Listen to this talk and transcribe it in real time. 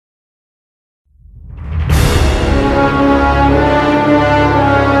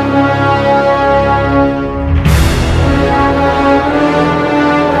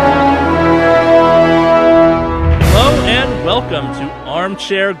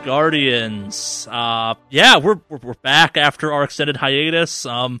Armchair Guardians. We're back after our extended hiatus.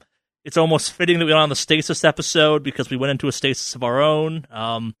 It's almost fitting that we went on the Stasis episode because we went into a stasis of our own.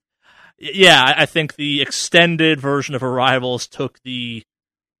 I think the extended version of Arrivals took the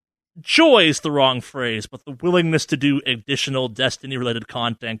joy's the wrong phrase, but the willingness to do additional Destiny-related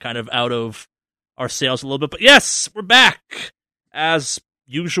content kind of out of our sails a little bit. But yes, we're back as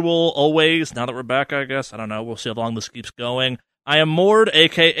usual, always. Now that we're back, I guess. I don't know. We'll see how long this keeps going. I am Mord,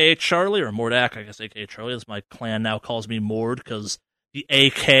 a.k.a. Charlie, or Mordak, I guess, a.k.a. Charlie, as my clan now calls me Mord, because the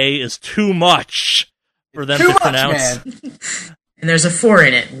A.K. is too much for them to pronounce. Man. And there's a 4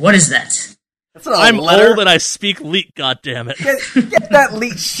 in it. What is that? I'm old and I speak Leet, goddammit. Get that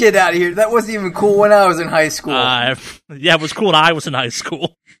Leet shit out of here. That wasn't even cool when I was in high school. It was cool when I was in high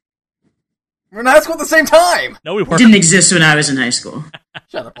school. We're in high school at the same time! No, we weren't. It didn't exist when I was in high school.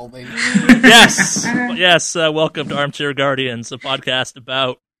 Shut up, old lady. Yes, welcome to Armchair Guardians, a podcast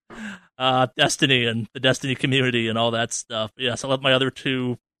about Destiny and the Destiny community and all that stuff. Yes, I'll let my other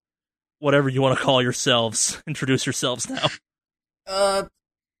two, whatever you want to call yourselves, introduce yourselves now.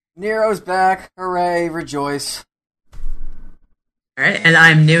 Nero's back. Hooray, rejoice. Alright, and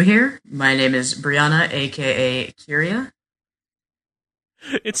I'm new here. My name is Brianna, a.k.a. Kyria.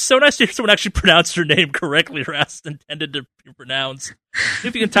 It's so nice to hear someone actually pronounce her name correctly or as intended to be pronounced. I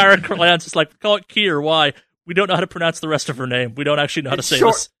think the entire clans is like, call it Kier. Why? We don't know how to pronounce the rest of her name. We don't actually know how to say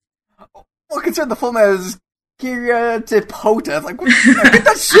this. Well, consider the full name is Kyria Tipota. It's like, get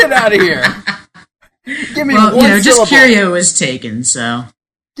that shit out of here. Give me one syllable. Just Kyria was taken, so.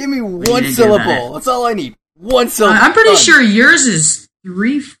 Give me one syllable. That's all I need. One syllable. I'm pretty sure yours is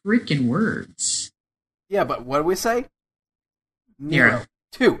 3 freaking words. Yeah, but what do we say? Nero.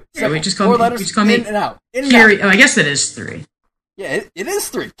 2. Yeah, we just call me in and out. Kyria. Oh, I guess that is 3. Yeah, it is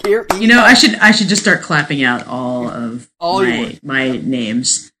 3. Kyria. I should just start clapping out all of my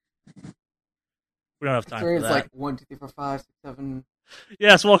names. We don't have time for that. It's like 1, 2, 3, 4, 5, 6, 7.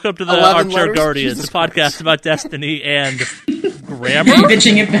 Yes, welcome to the Armchair Guardians, a podcast about Destiny and grammar.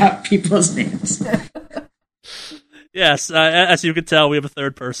 Bitching about people's names. Yes, as you can tell, we have a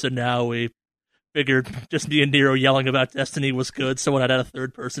third person now. We figured just me and Nero yelling about Destiny was good. Someone had a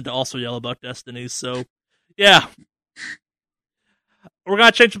third person to also yell about Destiny. So, yeah. We're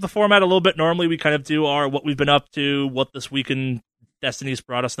going to change up the format a little bit. Normally, we kind of do what we've been up to, what this week in Destiny's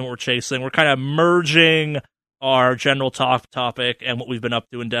brought us, and what we're chasing. We're kind of merging our general topic and what we've been up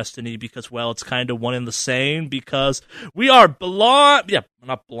to in Destiny because, well, it's kind of one and the same because we are blonde. Yeah,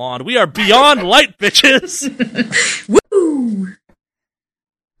 not blonde. We are beyond light, bitches. Woo!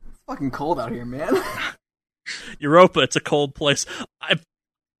 It's fucking cold out here, man. Europa, it's a cold place.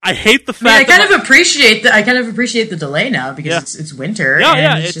 I hate the fact. I kind of appreciate the delay now because it's winter.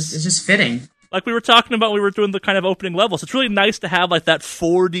 Yeah, it's just fitting. Like we were talking about, we were doing the kind of opening levels. It's really nice to have like that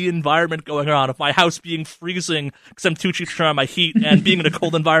 4D environment going on. Of my house being freezing because I'm too cheap to turn on my heat, and being in a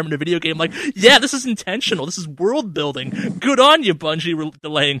cold environment in a video game. Like, yeah, this is intentional. This is world building. Good on you, Bungie,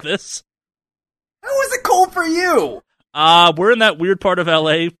 delaying this. How is it cold for you? We're in that weird part of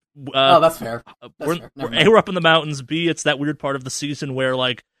LA. That's fair. We're up in the mountains. B, it's that weird part of the season where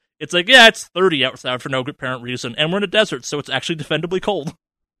like it's like it's 30 outside for no good apparent reason, and we're in a desert, so it's actually defendably cold.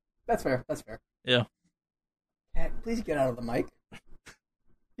 That's fair. Yeah. Cat, please get out of the mic.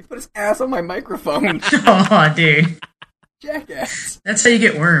 He put his ass on my microphone. Aw, dude. Jackass. That's how you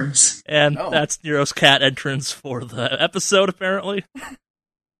get worms. And that's Nero's cat entrance for the episode, apparently.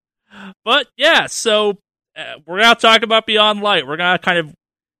 But, yeah, so we're going to talk about Beyond Light. We're going to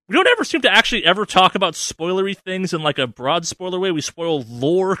we don't ever seem to actually ever talk about spoilery things in like a broad spoiler way. We spoil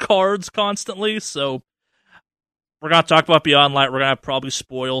lore cards constantly, so we're going to talk about Beyond Light. We're going to probably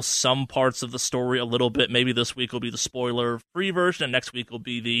spoil some parts of the story a little bit. Maybe this week will be the spoiler-free version, and next week will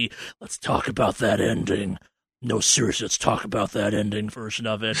be the, let's talk about that ending. No, seriously, let's talk about that ending version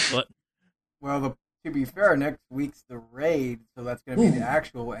of it. But well, to be fair, next week's the raid, so that's going to be the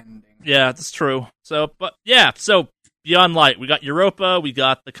actual ending. Yeah, that's true. So Beyond Light. We got Europa. We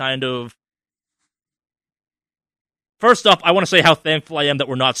got the kind of... First off, I want to say how thankful I am that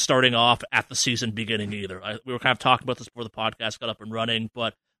we're not starting off at the season beginning either. We were kind of talking about this before the podcast got up and running,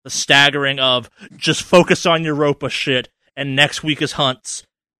 but the staggering of just focus on Europa shit, and next week is hunts,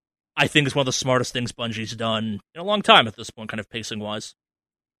 I think is one of the smartest things Bungie's done in a long time at this point, kind of pacing-wise.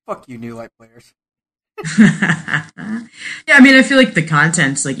 Fuck you, New Light players. Yeah, I mean, I feel like the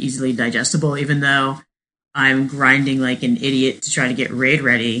content's like easily digestible, even though I'm grinding like an idiot to try to get raid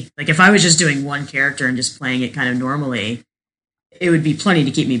ready. Like, if I was just doing one character and just playing it kind of normally, it would be plenty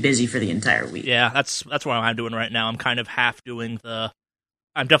to keep me busy for the entire week. Yeah, that's what I'm doing right now. I'm kind of half doing the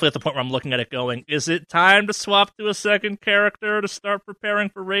I'm definitely at the point where I'm looking at it going, is it time to swap to a second character to start preparing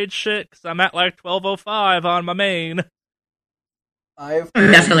for raid shit? Because I'm at like 1205 on my main.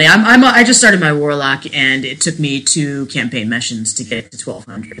 Definitely. I just started my Warlock, and it took me 2 campaign missions to get to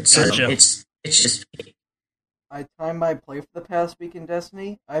 1200. So Gotcha. it's just... I timed my play for the past week in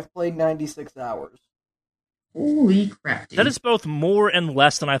Destiny. I've played 96 hours. Holy crap, dude. That is both more and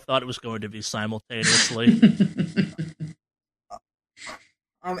less than I thought it was going to be simultaneously.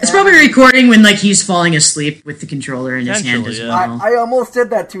 It's probably recording when like he's falling aslep with the controller in his hand as well. I almost did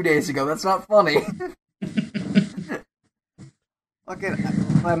that 2 days ago. That's not funny. Okay,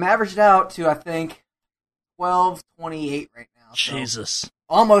 I'm averaged out to, I think, 12:28 right now. Jesus. So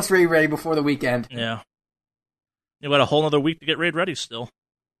almost ready before the weekend. Yeah. You got a whole other week to get raid ready still.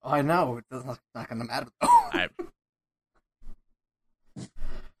 Oh, I know. It's not going to matter, though.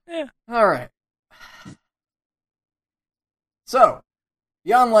 Yeah. All right. So,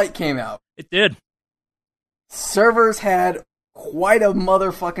 Beyond Light came out. It did. Servers had quite a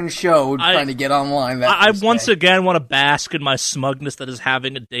motherfucking show trying to get online. I once again want to bask in my smugness that is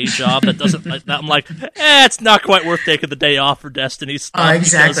having a day job that doesn't like that. I'm like, it's not quite worth taking the day off for Destiny stuff.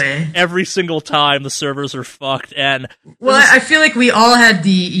 Exactly. Every single time the servers are fucked. And I feel like we all had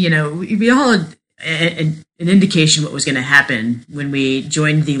we all had an indication what was going to happen when we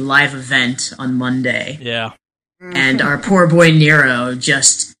joined the live event on Monday. Yeah. And our poor boy Nero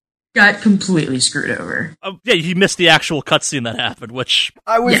just got completely screwed over. Yeah, he missed the actual cutscene that happened, which...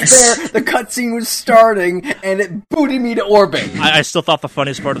 I was there, the cutscene was starting, and it booted me to orbit. I still thought the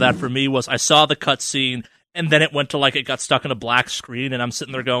funniest part of that for me was I saw the cutscene, and then it went to, like, it got stuck in a black screen, and I'm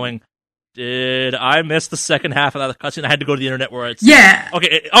sitting there going, did I miss the second half of that cutscene? I had to go to the internet where it's... Yeah.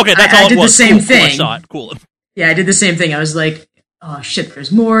 Okay, that's all it was. I did the same thing. thing. I saw it. Cool. Yeah, I did the same thing. I was like, oh shit,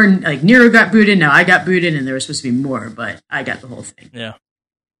 there's more. And, like, Nero got booted, now I got booted, and there was supposed to be more, but I got the whole thing. Yeah.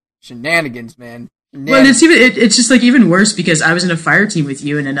 Shenanigans, man. Well, it's just like even worse because I was in a fire team with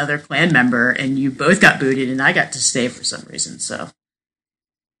you and another clan member, and you both got booted, and I got to stay for some reason. So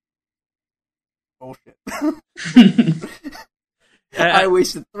bullshit. I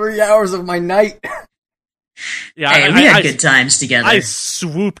wasted 3 hours of my night. Yeah, hey, we had good times together. I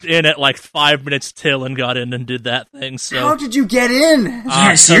swooped in at like 5 minutes till and got in and did that thing. So how did you get in?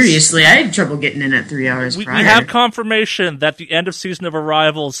 Yeah, seriously, I had trouble getting in at 3 hours prior. We have confirmation that the end of Season of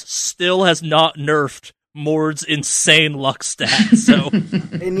Arrivals still has not nerfed Mord's insane luck stat. So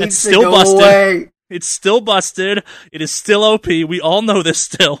it needs still to go busted. away. It's still busted. It is still OP. We all know this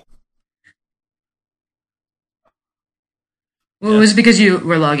still. Well, was it because you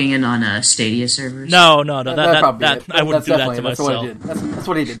were logging in on Stadia servers? No. I wouldn't do that to myself. That's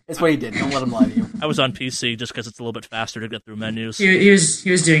what he did. That's what he did. Don't let him lie to you. I was on PC just because it's a little bit faster to get through menus. He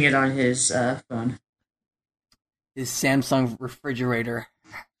was doing it on his phone. His Samsung refrigerator.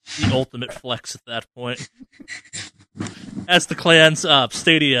 The ultimate flex at that point. As the clan's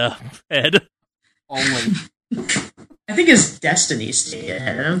Stadia head. Only. I think it's Destiny Stadia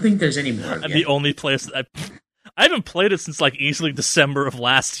head. I don't think there's any more. I'm the only place that I haven't played it since like easily December of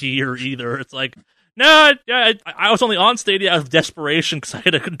last year either. It's like, no, I was only on Stadia out of desperation because I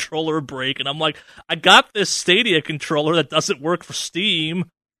had a controller break, and I'm like, I got this Stadia controller that doesn't work for Steam.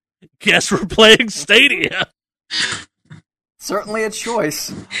 Guess we're playing Stadia. Certainly a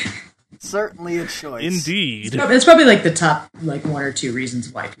choice. Certainly a choice. Indeed. It's probably like the top like 1 or 2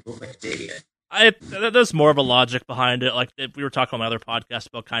 reasons why people play Stadia. There's more of a logic behind it. Like we were talking on my other podcast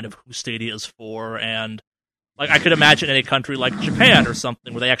about kind of who Stadia is for, and like I could imagine in a country like Japan or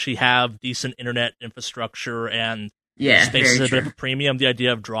something where they actually have decent internet infrastructure and space is a bit of a premium. The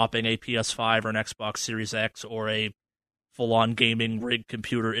idea of dropping a PS5 or an Xbox Series X or a full-on gaming rig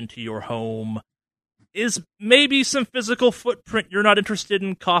computer into your home is maybe some physical footprint you're not interested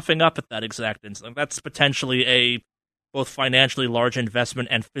in coughing up at that exact instant. That's potentially a both financially large investment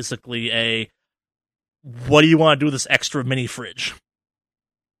and physically a what do you want to do with this extra mini fridge?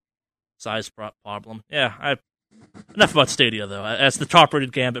 Size problem. Yeah, enough about Stadia, though. As the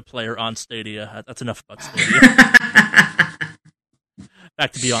top-rated Gambit player on Stadia, that's enough about Stadia.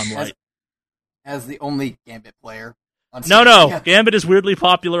 Back to Beyond Light. As the only Gambit player on Stadia. No, Gambit is weirdly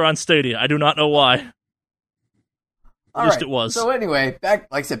popular on Stadia. I do not know why. At least it was. So anyway, back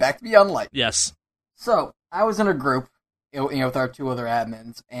to Beyond Light. Yes. So, I was in a group, with our 2 other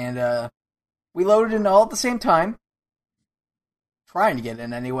admins, and we loaded in all at the same time. Trying to get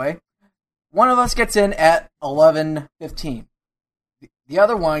in anyway. One of us gets in at 11:15. The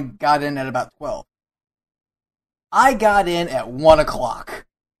other one got in at about 12. I got in at 1 o'clock.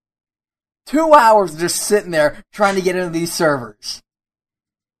 2 hours just sitting there trying to get into these servers.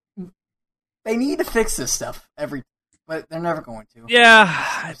 They need to fix this stuff but they're never going to. Yeah,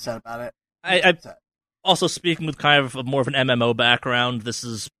 I'm upset about it. I also, speaking with kind of more of an MMO background, this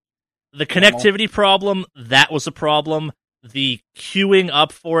is the connectivity problem. That was a problem. The queuing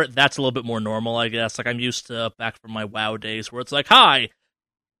up for it, that's a little bit more normal, I guess. Like, I'm used to back from my WoW days where it's like, hi,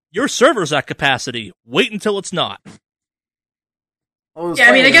 your server's at capacity. Wait until it's not. Yeah,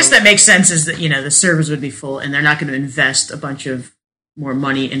 I mean, I guess that makes sense is that, the servers would be full and they're not going to invest a bunch of more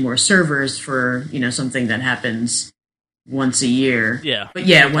money in more servers for, something that happens once a year. Yeah. But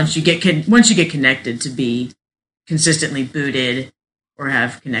yeah, once you get connected, to be consistently booted or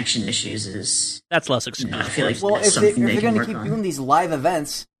have connection issues that's less expensive. I feel like if they're going to keep on. doing these live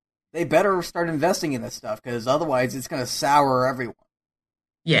events, they better start investing in this stuff, because otherwise it's going to sour everyone.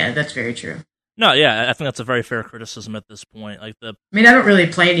 Yeah, that's very true. No, yeah, I think that's a very fair criticism at this point. I don't really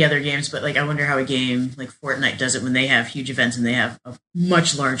play any other games, but I wonder how a game like Fortnite does it when they have huge events and they have a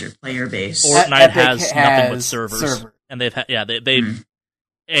much larger player base. Fortnite has nothing but servers. And they've had,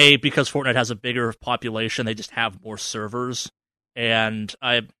 because Fortnite has a bigger population, they just have more servers. And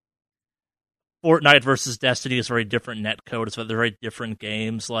Fortnite versus Destiny is a very different netcode. It's they're very different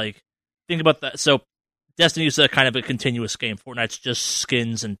games. Like, think about that. So, Destiny is a kind of a continuous game. Fortnite's just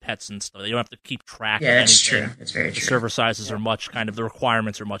skins and pets and stuff. You don't have to keep track of anything. Yeah, that's true. That's very true. The server sizes are the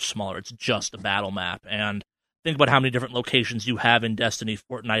requirements are much smaller. It's just a battle map. And think about how many different locations you have in Destiny.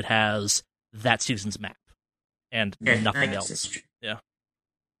 Fortnite has that season's map. And nothing else. Yeah.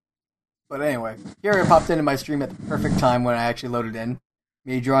 But anyway, Gary popped into my stream at the perfect time when I actually loaded in.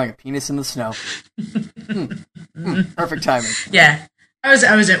 Me drawing a penis in the snow. Perfect timing. Yeah. I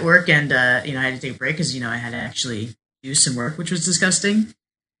was at work and I had to take a break because I had to actually do some work, which was disgusting.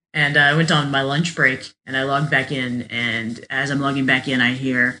 And I went on my lunch break and I logged back in, and as I'm logging back in, I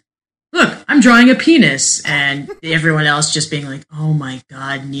hear, "Look, I'm drawing a penis," and everyone else just being like, "Oh my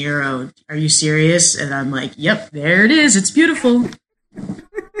god, Nero, are you serious?" And I'm like, "Yep, there it is. It's beautiful."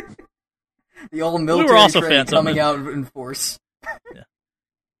 The old military training coming out in force. Yeah.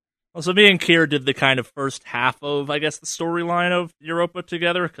 Well, so me and Kier did the kind of first half of, I guess, the storyline of Europa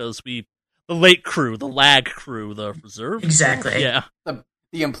together, because the late crew, the lag crew, the reserve. Exactly. Yeah.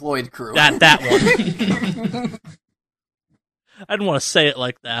 The employed crew. That one. I didn't want to say it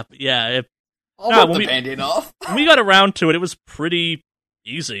like that, but yeah. I'll rip the Band-Aid off. When we got around to it, it was pretty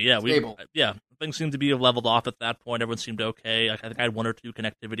easy. Yeah, stable. Things seemed to be leveled off at that point. Everyone seemed okay. I think I had one or two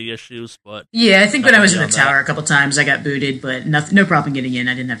connectivity issues, but yeah, I think when I was in the tower a couple times, I got booted, but no problem getting in.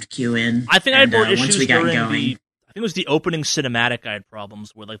 I didn't have to queue in. I think I had more issues during I think it was the opening cinematic. I had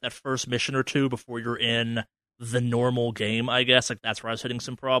problems with, like, that first mission or two before you're in the normal game. I guess that's where I was hitting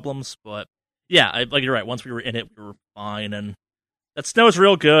some problems. But yeah, you're right. Once we were in it, we were fine, and that snow is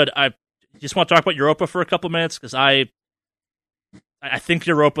real good. I just want to talk about Europa for a couple minutes because I think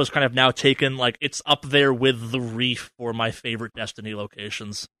Europa is kind of now taken, like, it's up there with the Reef for my favorite Destiny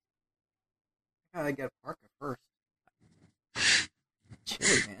locations. I gotta get Parker first.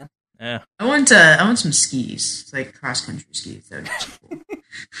 Chilly, man. Yeah. I want some skis, like cross-country skis. That would be cool.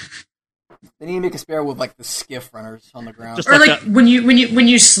 They need to make a spare with, like, the skiff runners on the ground. Just or when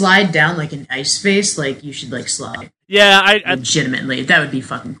you slide down like an ice face, like you should slide. Yeah, legitimately, that would be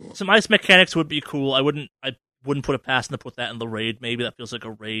fucking cool. Some ice mechanics would be cool. I wouldn't put it past them to put that in the raid. Maybe that feels like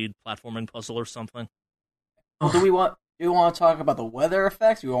a raid platforming puzzle or something. Well, do we want to talk about the weather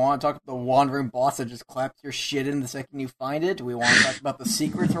effects? Do we want to talk about the wandering boss that just claps your shit in the second you find it? Do we want to talk about the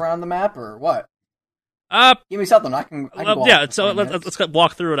secrets around the map, or what? Give me something. I can yeah, so let's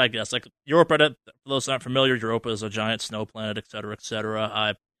walk through it, I guess. Like, Europa, for those who aren't familiar, Europa is a giant snow planet, etc.,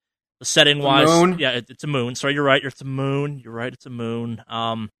 etc. The setting-wise, yeah, it's a moon. Sorry, you're right. It's a moon. You're right, it's a moon.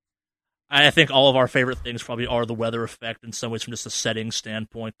 I think all of our favorite things probably are the weather effect in some ways from just a setting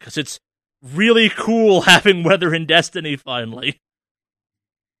standpoint, because it's really cool having weather in Destiny, finally.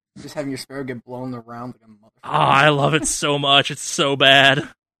 Just having your sparrow get blown around like a motherfucker. I love it so much. It's so bad.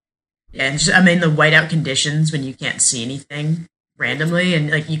 Yeah, and the whiteout conditions when you can't see anything randomly,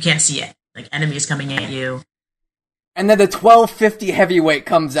 and you can't see it. Enemies coming at you. And then the 1250 heavyweight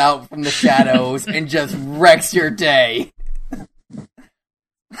comes out from the shadows and just wrecks your day.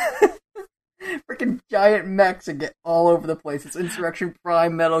 Freaking giant mechs and get all over the place. It's Insurrection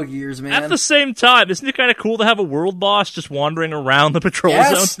Prime Metal Gears, man. At the same time, isn't it kind of cool to have a world boss just wandering around the patrol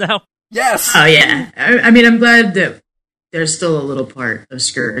zones now? Yes! Oh, yeah. I'm glad that there's still a little part of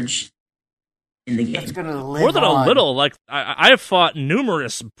Scourge in the game. That's gonna live More than on. a little. I have fought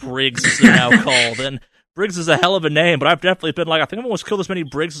numerous Briggs, as they're now called, and Briggs is a hell of a name, but I've definitely been I think I've almost killed as many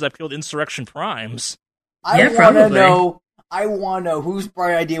Briggs as I've killed Insurrection Primes. I want to know whose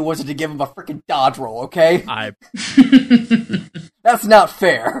bright idea was it to give him a freaking dodge roll, okay? That's not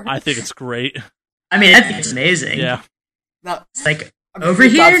fair. I think it's great. I think it's amazing. Yeah. No, It's like, I mean, over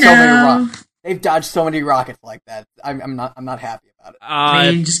they've here dodged so many now. they've dodged so many rockets like that. I'm not happy about it.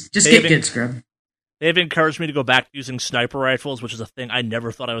 I mean, just they've get good, scrub. They've encouraged me to go back to using sniper rifles, which is a thing I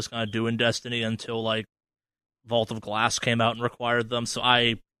never thought I was going to do in Destiny until, like, Vault of Glass came out and required them. So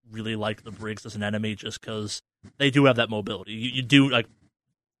I really like the Briggs as an enemy just because they do have that mobility. You do, like,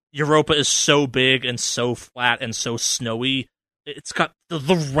 Europa is so big and so flat and so snowy. It's got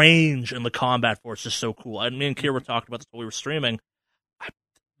the range and the combat for it's just so cool. And me and Kira talked about this while we were streaming.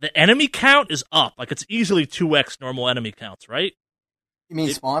 The enemy count is up. Like, it's easily 2x normal enemy counts, right? You mean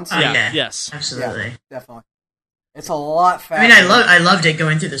spawns? Yeah. Yes. Absolutely. Yeah, definitely. It's a lot faster. I mean, I loved it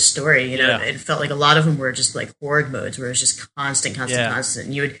going through the story. You know, Yeah. it felt like a lot of them were just like horde modes, where it was just constant. Yeah.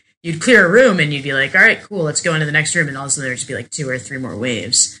 And you'd clear a room, and you'd be like, all right, cool, let's go into the next room, and all of a sudden there'd just be like 2 or 3 more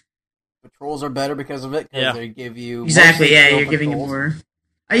waves. Patrols are better because of it, because Yeah. they give you... Exactly. Yeah, more you're giving you patrols. more.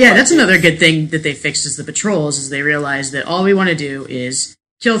 Yeah, that's another good thing that they fixed is the patrols. Is they realized that all we want to do is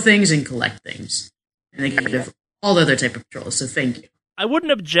kill things and collect things, and they got rid of all the other type of patrols. So thank you. I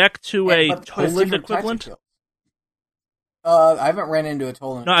wouldn't object to Yeah, a but it's Toland different types of equivalent. kills. I haven't ran into a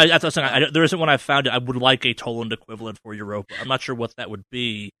Toland. No, that's what I'm saying. There isn't one I've found. I would like a Toland equivalent for Europa. I'm not sure what that would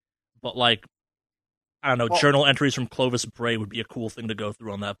be, but, like, I don't know, Well- journal entries from Clovis Bray would be a cool thing to go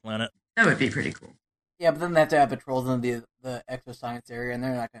through on that planet. That would be pretty cool. Yeah, but then they have to have patrols in the exoscience area, and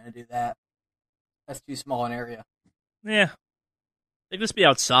they're not going to do that. That's too small an area. Yeah. They could just be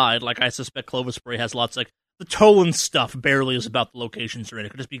outside. Like, I suspect Clovis Bray has lots, like, the Toland stuff barely is about the locations they're in. It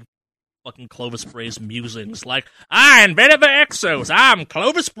could just be fucking Clovis Bray's musings. Like, I invented the Exos. I'm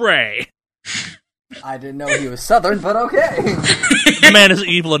Clovis Bray. I didn't know he was Southern, but okay. The man is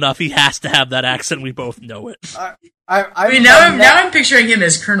evil enough. He has to have that accent. We both know it. I mean, now I'm picturing him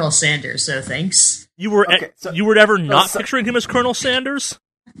as Colonel Sanders. So thanks. You were Okay, so- you were ever not so- picturing him as Colonel Sanders?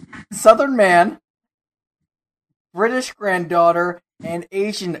 Southern man, British granddaughter, and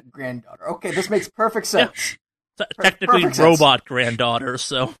Asian granddaughter. Okay, this makes perfect sense. Technically, perfect sense. robot granddaughter.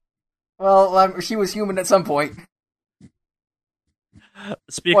 So, Well, she was human at some point.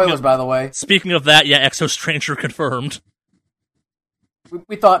 speaking Spoilers, of, by the way. speaking of that, yeah, Exo Stranger confirmed.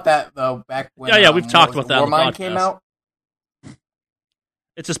 We thought that, though, back when... Yeah, we've talked about that on the Warmind podcast. came out.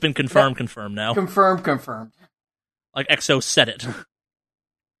 It's just been confirmed now. Confirmed. Like, Exo said it.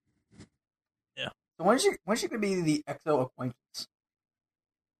 So when's she going to be the Exo acquaintance?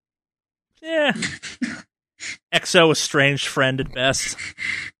 Yeah. Exo, estranged friend at best.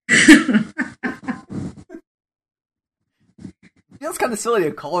 Feels kind of silly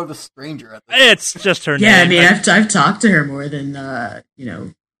to call her the stranger at this. It's just her Yeah, I name. mean, Like, I've talked to her more than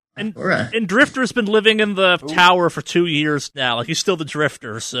And- Laura. and Drifter's been living in the Ooh. tower for 2 years now. Like, he's still the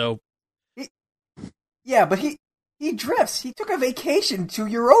Drifter, so... Yeah, but he drifts. He took a vacation to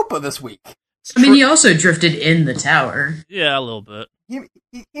Europa this week. it's I mean, tr- he also drifted in the tower. Yeah, a little bit.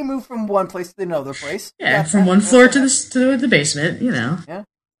 He moved from one place to another place. Yeah, from one floor to the basement. You know.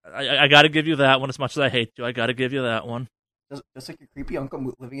 I gotta give you that one, as much as I hate to. I gotta give you that one. Just like your creepy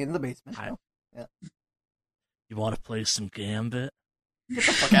uncle living in the basement. You want to play some Gambit? Get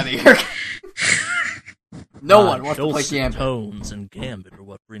the fuck out of here. No one wants to play Dulcet Gambit. tones and Gambit are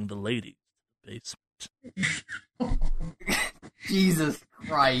what bring the ladies to the basement. Jesus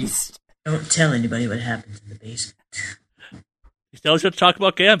Christ. Don't tell anybody what happens in the basement. He tells you to talk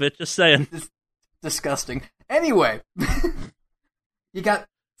about Gambit, just saying. Disgusting. Anyway, you got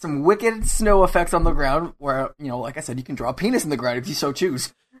some wicked snow effects on the ground where, like I said, you can draw a penis in the ground if you so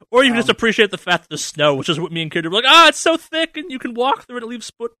choose. Or you can just appreciate the fact that the snow, which is what me and Kid were like, it's so thick and you can walk through it, it leaves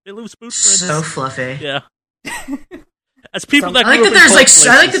boot prints. So fluffy. Yeah. As people Some- that I like grew that up in there's cold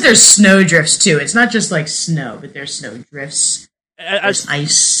I like that places, there's snow drifts too. It's not just like snow, but there's snow drifts. There's as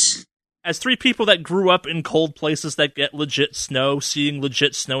ice. as 3 people that grew up in cold places that get legit snow, seeing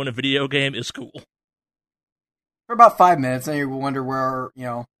legit snow in a video game is cool. For about 5 minutes, and you wonder where,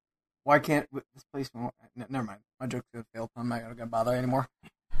 why can't this place... Never mind. My joke's going to fail. I'm not going to bother anymore.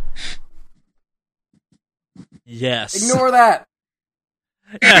 Yes. Ignore that.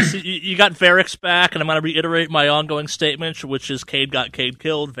 Yes, you got Varix back, and I'm going to reiterate my ongoing statement, which is Cade got Cade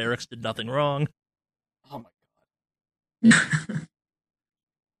killed. Varix did nothing wrong. Oh my god.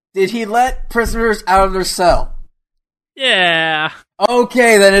 Did he let prisoners out of their cell? Yeah.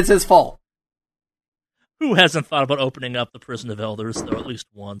 Okay, then it's his fault. Who hasn't thought about opening up the Prison of Elders, though, at least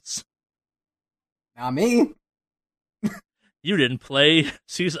once? Not me. You didn't play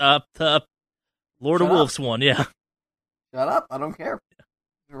the Lord Shut of up. Wolves one, yeah. Shut up. I don't care.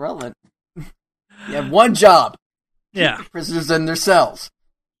 It's irrelevant. You have one job. Yeah. Keep prisoners in their cells.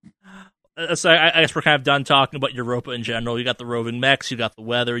 So I guess we're kind of done talking about Europa in general. You got the roving mechs, you got the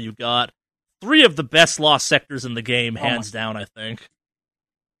weather, you got 3 of the best lost sectors in the game, Oh my- hands down, I think.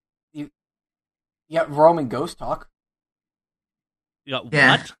 You got roaming ghost talk. You got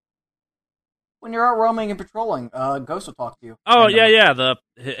Yeah. what? When you're out roaming and patrolling, ghost will talk to you. Oh, randomly.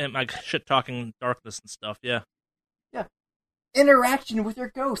 yeah, like shit-talking darkness and stuff, yeah. Interaction with your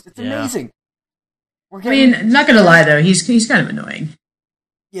ghost. It's Yeah. amazing. We're I getting, mean, not gonna lie though, he's kind of annoying.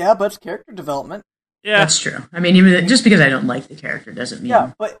 yeah, but it's character development. Yeah, That's true. I mean, even just because I don't like the character doesn't mean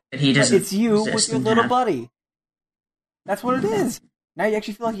Yeah, but that he But doesn't. it's you with exist your and little have- buddy. That's what it is. Now you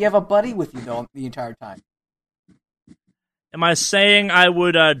actually feel like you have a buddy with you the entire time. am I saying I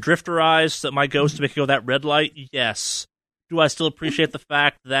would drifterize my ghost to make it go that red light? Yes. Do I still appreciate the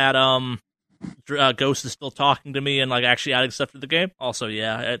fact that Ghost is still talking to me and like actually adding stuff to the game? Also,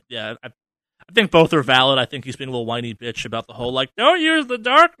 yeah. I think both are valid. I think he's being a little whiny bitch about the whole, like, don't use the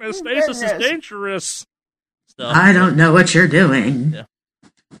darkness, stasis is dangerous stuff. I don't know what you're doing. Yeah.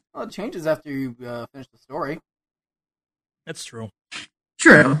 Well, it changes after you finish the story. That's true.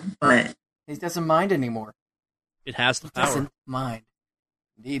 True, but He doesn't mind anymore. It has the He power. doesn't mind.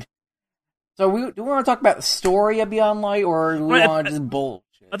 Indeed. So do we want to talk about the story of Beyond Light, or do we Right, want to just bullshit?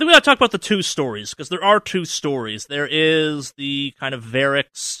 I think we gotta talk about the 2 stories, because there are 2 stories. There is the kind of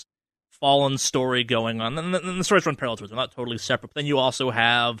Varric's Fallen story going on, and the stories run parallel to it. They're not totally separate. But then you also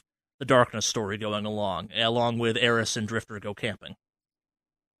have the Darkness story going along with Eris and Drifter go camping.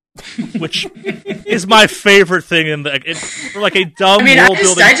 Which is my favorite thing in for like a dumb I mean, I world just,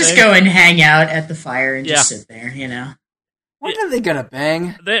 building I just thing. go and hang out at the fire and just Yeah. sit there, you know. When are they gonna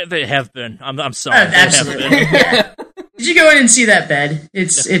bang? They have been. I'm sorry. They Absolutely. have been. Yeah. Did you go in and see that bed?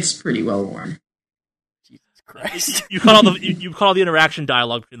 It's pretty well worn. Jesus Christ. You caught all the interaction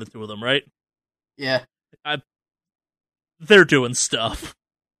dialogue between the 2 of them, right? Yeah. They're doing stuff.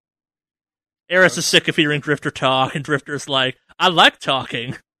 Eris is sick of hearing Drifter talk, and Drifter's like, I like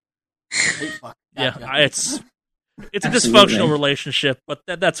talking. Hey, fuck. Yeah, Gotcha. it's a Absolutely. dysfunctional relationship, but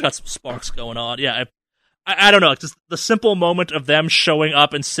that's got some sparks going on. Yeah, I don't know, just the simple moment of them showing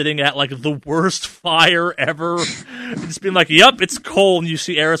up and sitting at like the worst fire ever, and just being like, "Yep, it's cold." And you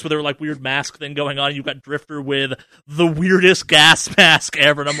see Eris with her like weird mask thing going on. You've got Drifter with the weirdest gas mask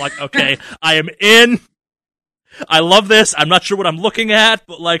ever, and I'm like, okay, I am in. I love this. I'm not sure what I'm looking at,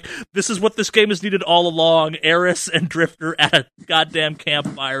 but like this is what this game has needed all along. Eris and Drifter at a goddamn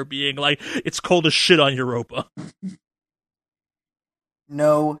campfire being like, it's cold as shit on Europa.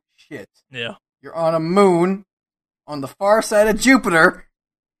 No shit. Yeah. You're on a moon on the far side of Jupiter,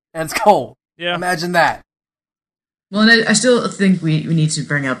 and it's cold. Yeah. Imagine that. Well, and I still think we need to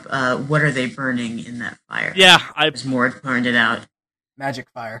bring up what are they burning in that fire? Yeah, As Mord pointed out. Magic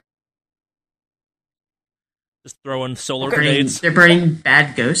fire. just throwing solar Okay. grenades. They're burning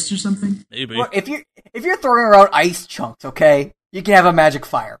bad ghosts or something? Maybe. Look, if you're throwing around ice chunks, okay, you can have a magic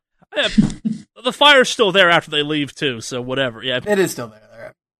fire. Yeah, the fire's still there after they leave too, so whatever. Yeah, It is still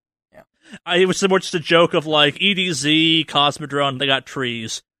there. it was more just a joke of like EDZ, Cosmodrome, they got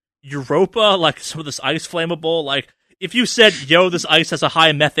trees. Europa, like some of this ice flammable, like if you said, yo, this ice has a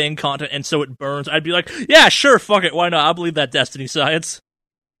high methane content and so it burns, I'd be like, yeah, sure, fuck it, why not? I believe that Destiny science.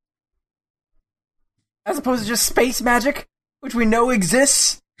 As opposed to just space magic, which we know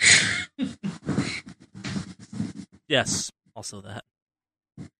exists. Yes, also that.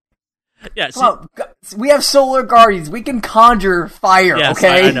 Yeah, see, Come on, we have solar guardians. We can conjure fire, yes,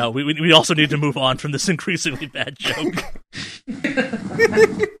 okay? I know. We also need to move on from this increasingly bad joke.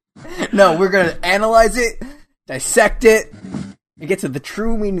 No, we're going to analyze it, dissect it, and get to the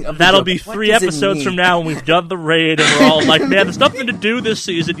true meaning of the That'll joke. be What 3 does it episodes mean? from now when we've done the raid and we're all like, man, there's nothing to do this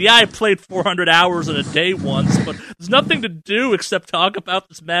season. Yeah, I played 400 hours in a day once, but there's nothing to do except talk about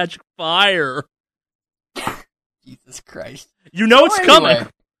this magic fire. Jesus Christ. You know it's coming.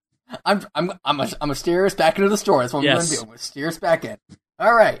 Anyway, I'm gonna steer us back into the story. That's what Yes. we're gonna do. I'm gonna steer us back in.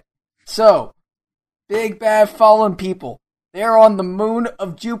 All right. So, big bad fallen people. They're on the moon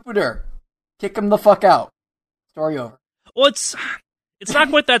of Jupiter. Kick them the fuck out. Story over. Well, it's not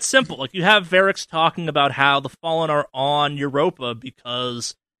quite that simple. Like, you have Varrix talking about how the Fallen are on Europa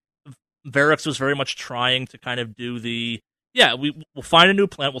because Varrix was very much trying to kind of do we'll find a new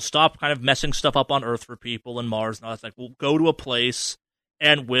planet, we'll stop kind of messing stuff up on Earth for people and Mars and all that. It's like, we'll go to a place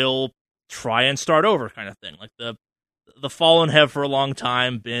and we'll try and start over kind of thing. Like, the Fallen have for a long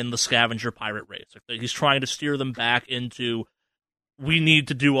time been the scavenger pirate race. Like, he's trying to steer them back into, we need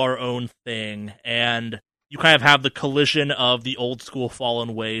to do our own thing, and you kind of have the collision of the old school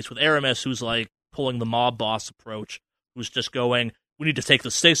Fallen ways with Aramis, who's like pulling the mob boss approach, who's just going, we need to take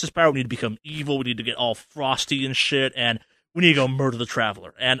the stasis power, we need to become evil, we need to get all frosty and shit, and we need to go murder the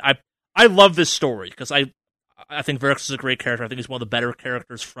Traveler. And I love this story, because I think Varix is a great character. I think he's one of the better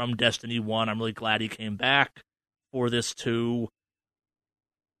characters from Destiny 1. I'm really glad he came back for this too.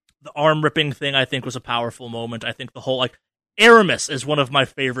 The arm ripping thing, I think, was a powerful moment. I think the whole, Aramis is one of my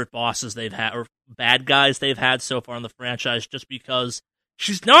favorite bosses they've had, or bad guys they've had so far in the franchise, just because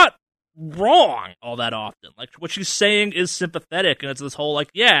she's not wrong all that often. Like, what she's saying is sympathetic, and it's this whole,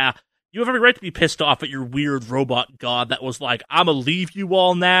 yeah, you have every right to be pissed off at your weird robot god that was like, I'm gonna leave you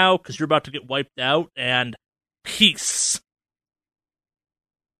all now, because you're about to get wiped out, and peace.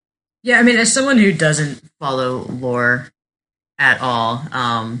 Yeah, I mean, as someone who doesn't follow lore at all,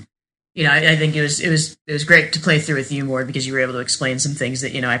 I think it was great to play through with you more because you were able to explain some things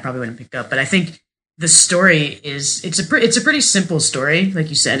that I probably wouldn't pick up. But I think the story it's a pretty simple story, like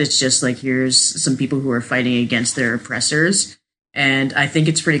you said. It's just like, here's some people who are fighting against their oppressors, and I think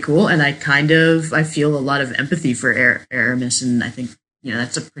it's pretty cool. And I feel a lot of empathy for Aramis, and I think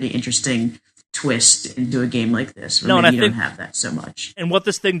that's a pretty interesting twist into a game like this. Where maybe you don't have that so much. And what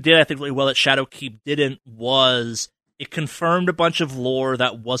this thing did, I think, really well that Shadowkeep didn't was, it confirmed a bunch of lore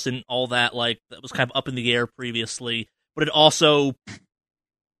that wasn't all that, that was kind of up in the air previously, but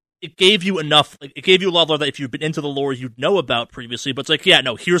it gave you enough, it gave you a lot of lore that if you've been into the lore you'd know about previously, but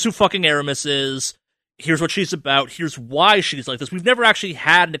it's here's who fucking Aramis is, here's what she's about, here's why she's like this. We've never actually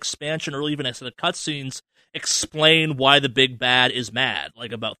had an expansion or even a set of cutscenes explain why the big bad is mad,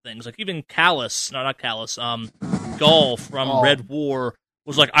 about things. Even Gaul from Red War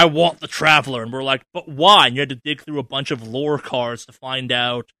was like, I want the Traveler, and we're like, but why? And you had to dig through a bunch of lore cards to find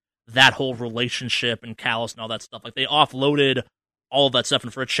out that whole relationship and Callus and all that stuff. They offloaded all of that stuff,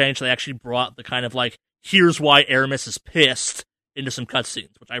 and for a change, they actually brought the kind of here's why Aramis is pissed into some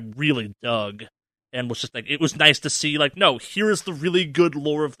cutscenes, which I really dug, and was just it was nice to see, no, here's the really good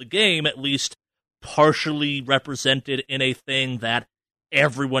lore of the game, at least partially represented in a thing that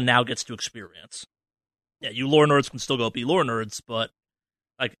everyone now gets to experience. Yeah, you lore nerds can still go be lore nerds, but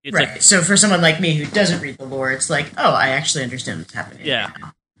it's right. So for someone like me who doesn't read the lore, it's oh, I actually understand what's happening. Yeah,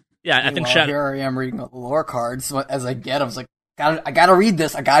 now. Yeah. I think here I am reading all the lore cards as I get. I was like, I gotta read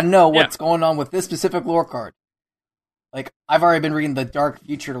this. I gotta know what's going on with this specific lore card. I've already been reading the Dark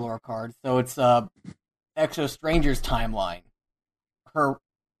Future lore card, so it's Exo Stranger's timeline, her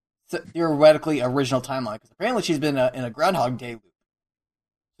theoretically original timeline, because apparently she's been in a Groundhog Day loop.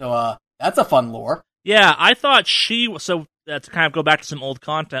 So that's a fun lore. Yeah, I thought so. To kind of go back to some old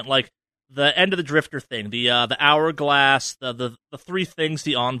content, the end of the Drifter thing, the hourglass, the three things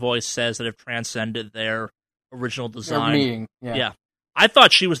the Envoy says that have transcended their original design. Their meeting, yeah. I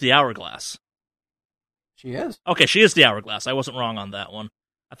thought she was the hourglass. She is. Okay, she is the hourglass. I wasn't wrong on that one.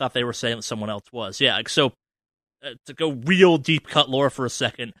 I thought they were saying that someone else was. Yeah, so to go real deep cut lore for a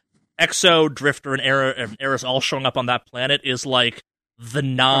second, Exo, Drifter, and Eris all showing up on that planet is the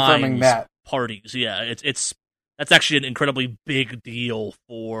nine parties. Yeah, that's actually an incredibly big deal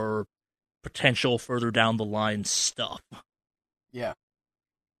for potential further down the line stuff. Yeah.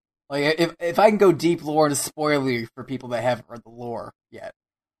 If I can go deep lore into spoiler for people that haven't read the lore yet,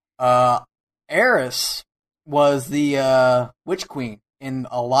 Eris was the Witch Queen in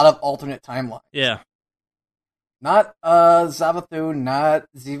a lot of alternate timelines. Yeah. Not Savathun, not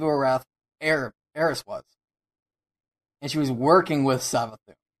Xivu Arath, Eris was. And she was working with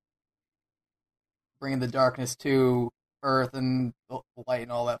Savathun, bringing the darkness to Earth and the light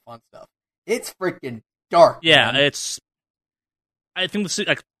and all that fun stuff. It's freaking dark. Yeah, man. I think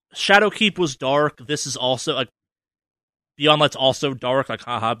Shadowkeep was dark. This is also Beyond Light's also dark.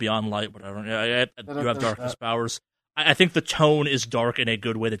 Haha, Beyond Light, whatever. Yeah, you have darkness powers. I think the tone is dark in a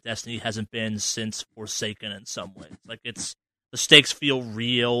good way that Destiny hasn't been since Forsaken in some ways. The stakes feel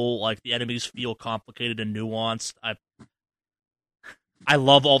real. The enemies feel complicated and nuanced. I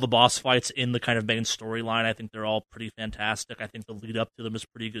love all the boss fights in the kind of main storyline. I think they're all pretty fantastic. I think the lead up to them is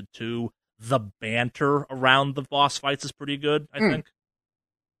pretty good too. The banter around the boss fights is pretty good, I think.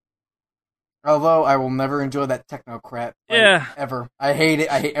 Although I will never enjoy that technocrat fight ever. I hate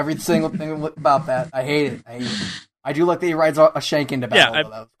it. I hate every single thing about that. I hate it. I do like that he rides a shank into battle, though.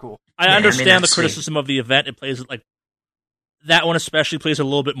 That was cool. I understand the criticism of the event. It plays that one especially plays a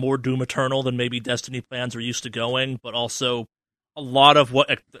little bit more Doom Eternal than maybe Destiny plans are used to going, but also a lot of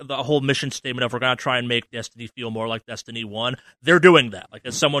what the whole mission statement of we're going to try and make Destiny feel more like Destiny 1, they're doing that.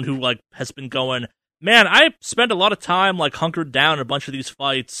 As someone who has been going, man, I spend a lot of time hunkered down in a bunch of these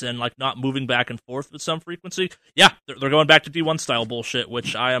fights and not moving back and forth with some frequency. Yeah, they're going back to D1 style bullshit,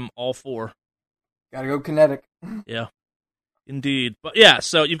 which I am all for. Gotta go kinetic. Yeah, indeed. But yeah,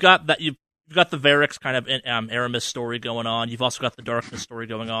 so you've got that. You've got the Varix kind of Aramis story going on. You've also got the Darkness story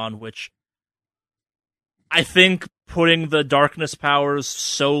going on, which I think putting the darkness powers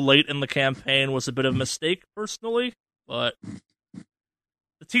so late in the campaign was a bit of a mistake, personally, but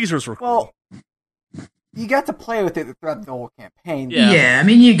the teasers were cool. Well, you got to play with it throughout the whole campaign. Yeah. I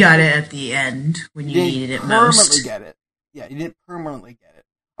mean, you got it at the end when you needed it most. Permanently get it. Yeah, you didn't permanently get it.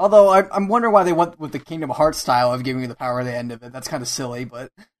 Although, I'm wondering why they went with the Kingdom Hearts style of giving you the power at the end of it. That's kind of silly, but...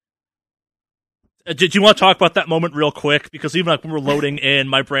 Did you want to talk about that moment real quick? Because even like when we're loading in,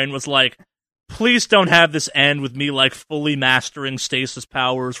 my brain was like, please don't have this end with me like fully mastering stasis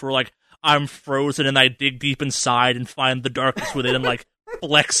powers where like I'm frozen and I dig deep inside and find the darkness within and like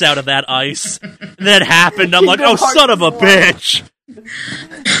flex out of that ice. And then it happened. I'm like, oh, son of a bitch.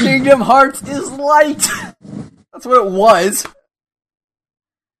 Kingdom Hearts is light. That's what it was.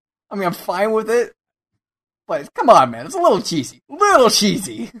 I mean, I'm fine with it. But come on, man. It's a little cheesy.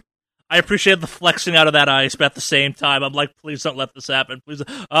 I appreciate the flexing out of that ice, but at the same time, I'm like, please don't let this happen. Please.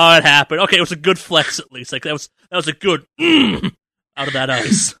 Oh, it happened. Okay, it was a good flex at least. Like that was a good out of that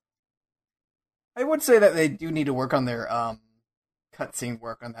ice. I would say that they do need to work on their cutscene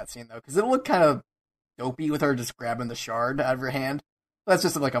work on that scene though, because it looked kind of dopey with her just grabbing the shard out of her hand. That's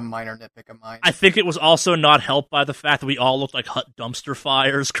just like a minor nitpick of mine. I think it was also not helped by the fact that we all looked like hut dumpster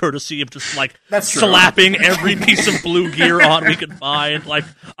fires, courtesy of just like slapping every piece of blue gear on we could find. Like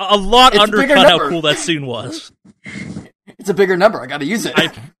a lot undercut how cool that scene was. It's a bigger number. I got to use it. I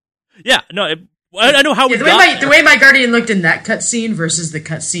know how we the way my Guardian looked in that cutscene versus the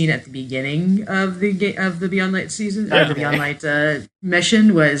cutscene at the beginning of the Beyond Light season, or the Beyond Light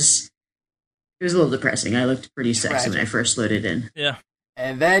mission was. It was a little depressing. I looked pretty sexy when I first loaded in. Yeah.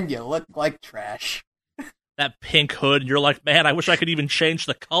 And then you look like trash. That pink hood, you're like, man, I wish I could even change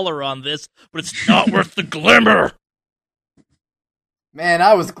the color on this, but it's not worth the glimmer. Man,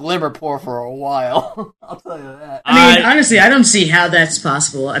 I was glimmer poor for a while. I'll tell you that. I mean, honestly, I don't see how that's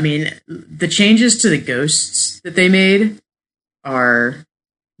possible. I mean, the changes to the ghosts that they made are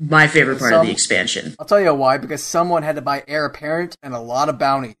my favorite part of the expansion. I'll tell you why, because someone had to buy Heir Apparent and a lot of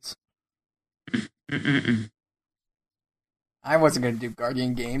bounties. I wasn't going to do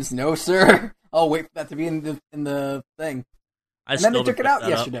Guardian games, no sir. I'll wait for that to be in the thing. And then they took it out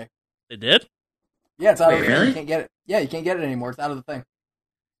yesterday. They did? Yeah, it's out of the thing. Really? You can't get it. Yeah, you can't get it anymore. It's out of the thing.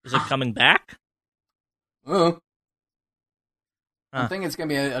 Is it coming back? I think it's going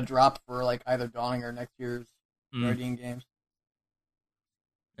to be a drop for like either Dawning or next year's Guardian games.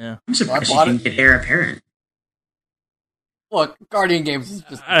 Yeah. I'm surprised you can get Heir Apparent. Look, Guardian Games is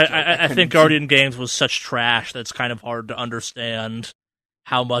just... I think Guardian Games was such trash that it's kind of hard to understand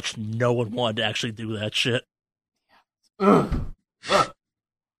how much no one wanted to actually do that shit. Well,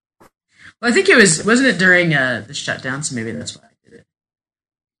 I think it wasn't it during the shutdown, so maybe that's why I did it.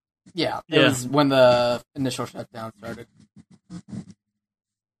 Yeah, it was when the initial shutdown started.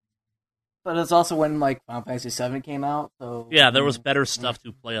 But it's also when like Final Fantasy VII came out, so... Yeah, there was better stuff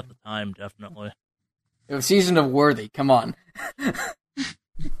to play at the time, definitely. It was Season of Worthy, come on.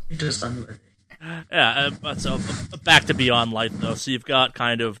 Just unworthy. Yeah, so back to Beyond Light, though. So you've got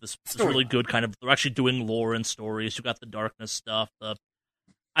kind of this really good kind of... They're actually doing lore and stories. You've got the darkness stuff.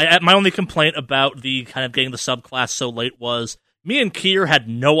 My only complaint about the kind of getting the subclass so late was me and Kier had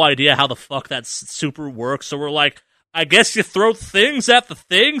no idea how the fuck that super works, so we're like, I guess you throw things at the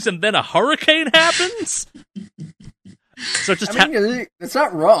things and then a hurricane happens? So just it's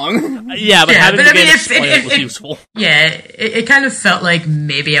not wrong. Having the game explain was useful. Yeah, it kind of felt like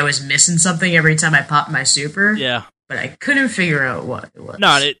maybe I was missing something every time I popped my super. Yeah. But I couldn't figure out what it was.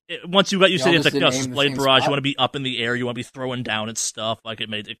 No, once you got used to it, it's like, Blade Barrage, you want to be up in the air, you want to be throwing down at stuff, like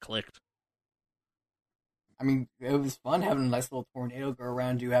it clicked. I mean, it was fun having a nice little tornado go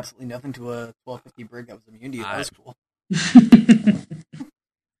around, do absolutely nothing to a 1250 brig that was immune to you. That was cool.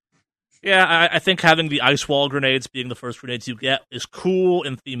 Yeah, I think having the ice wall grenades being the first grenades you get is cool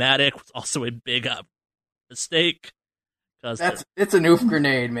and thematic. It's also a big mistake. It's a noof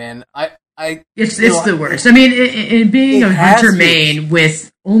grenade, man. It's the worst. I mean, in being a hunter main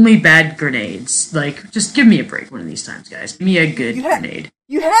with only bad grenades, like, just give me a break one of these times, guys. Give me a good grenade.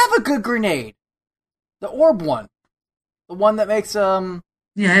 You have a good grenade. The orb one. The one that makes, Yeah,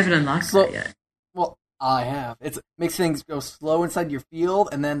 I haven't unlocked that yet. Well, I have. It makes things go slow inside your field,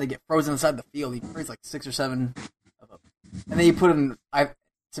 and then they get frozen inside the field. You freeze like 6 or 7 of them. And then you put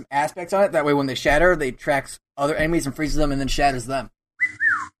some aspects on it. That way when they shatter, they tracks other enemies and freezes them and then shatters them.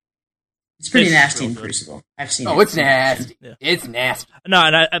 It's pretty nasty in Crucible. I've seen it. Oh, it's nasty. Yeah. It's nasty. No,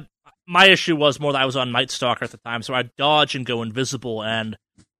 and my issue was more that I was on Night Stalker at the time, so I'd dodge and go invisible, and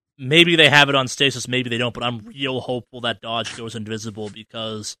maybe they have it on Stasis, maybe they don't, but I'm real hopeful that dodge goes invisible,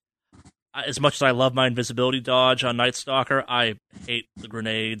 because as much as I love my invisibility dodge on Night Stalker, I hate the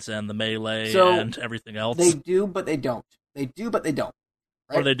grenades and the melee and everything else. They do, but they don't. They do, but they don't.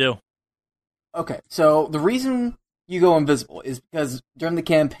 Right? What do they do? Okay, so the reason you go invisible is because during the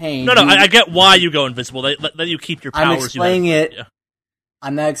campaign... No, I get why you go invisible. They let you keep your powers. I'm explaining it. Yeah.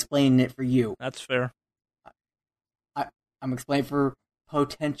 I'm not explaining it for you. That's fair. I'm explaining for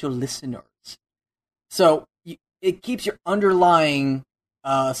potential listeners. So, it keeps your underlying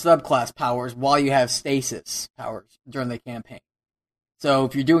subclass powers while you have stasis powers during the campaign. So,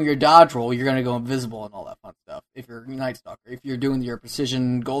 if you're doing your dodge roll, you're going to go invisible and all that fun stuff. If you're Night Stalker. If you're doing your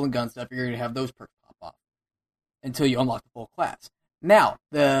precision golden gun stuff, you're going to have those perks pop off until you unlock the full class. Now,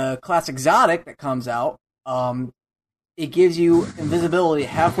 the class exotic that comes out, it gives you invisibility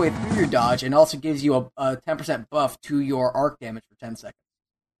halfway through your dodge and also gives you a 10% buff to your arc damage for 10 seconds.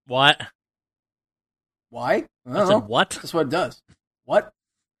 What? Why? I said what? That's what it does. What?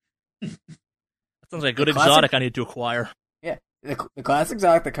 That sounds like a good exotic I need to acquire. Yeah, the class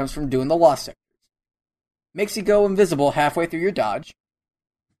exotic that comes from doing the Lost Sectors. Makes you go invisible halfway through your dodge.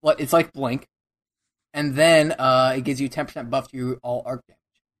 It's like Blink. And then it gives you 10% buff to all arc damage.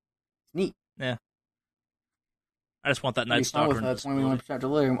 It's neat. Yeah. I just want that Night Stalker. With 21%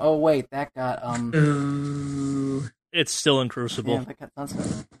 delirium. Oh wait, that got Ooh. It's still in Crucible. Yeah, that got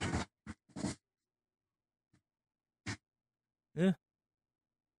sunset. Yeah.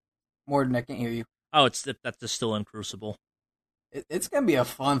 Morden, I can't hear you. Oh, that's just still in Crucible. It's gonna be a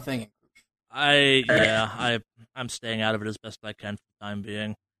fun thing. I'm staying out of it as best I can for the time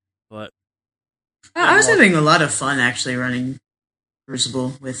being, but I was having a lot of fun actually running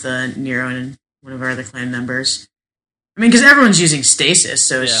Crucible with Nero and one of our other clan members. I mean, because everyone's using stasis,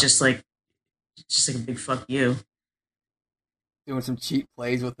 so it's just like a big fuck you. Doing some cheap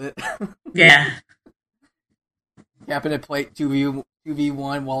plays with it. Yeah. Happen to play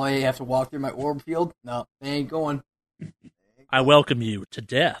 2v1 while I have to walk through my orb field? No, they ain't going. I welcome you to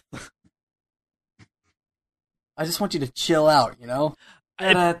death. I just want you to chill out, you know?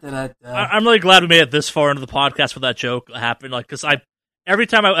 I'm really glad we made it this far into the podcast where that joke happened, like, because every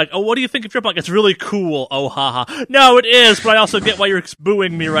time I'm like, oh, what do you think of Trip? Like, it's really cool. Oh, haha. No, it is, but I also get why you're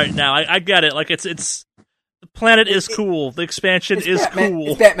booing me right now. I get it. Like, it's the planet is cool. The expansion is cool.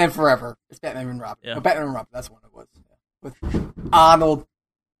 It's Batman Forever. It's Batman and Robin. Yeah. Oh, Batman and Robin. That's what it was. Yeah. With Arnold.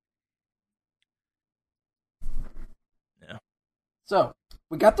 Yeah. So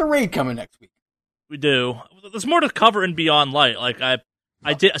we got the raid coming next week. We do. There's more to cover in Beyond Light. Like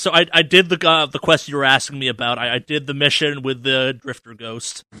I did. So I did the quest you were asking me about. I did the mission with the Drifter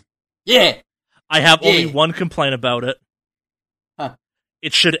Ghost. Yeah. I have only one complaint about it. Huh.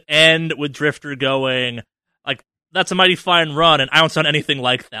 It should end with Drifter going, like, that's a mighty fine run, and I don't sound anything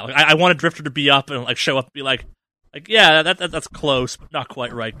like that. Like, I want a Drifter to be up and like show up and be like yeah, that's close, but not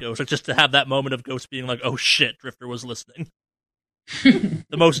quite right, Ghost. Like, just to have that moment of Ghost being like, oh shit, Drifter was listening.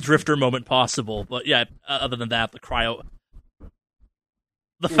 The most Drifter moment possible. But yeah, other than that, the cryo...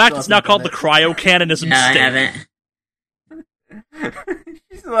 The fact it's now called the cryo cannon is a mistake. No, I haven't.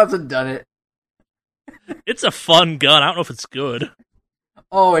 She still hasn't done it. It's a fun gun. I don't know if it's good.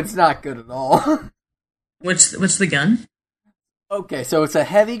 Oh, it's not good at all. What's the gun? Okay, so it's a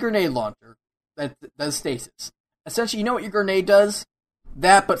heavy grenade launcher that does stasis. Essentially, you know what your grenade does?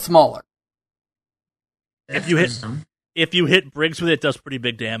 That, but smaller. If you hit Briggs with it, it does pretty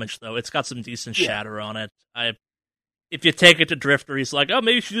big damage, though. It's got some decent shatter on it. If you take it to Drifter, he's like, oh,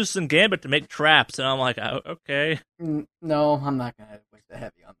 maybe you should use some Gambit to make traps. And I'm like, oh, okay. No, I'm not going to waste the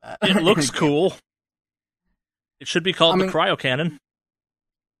heavy on that. It looks cool. It should be called the cryo cannon.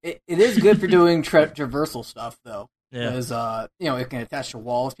 It is good for doing traversal stuff, though. Yeah. Because, it can attach to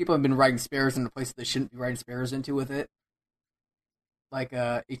walls. People have been riding spares into places they shouldn't be riding spares into with it. Like,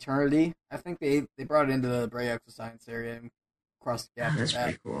 Eternity. I think they brought it into the Bray Exoscience area and crossed the gap. That's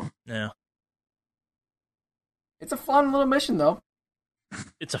pretty cool. Yeah. It's a fun little mission, though.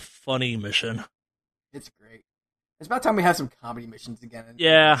 It's a funny mission. It's great. It's about time we have some comedy missions again.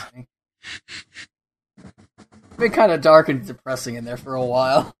 Yeah. It's been kind of dark and depressing in there for a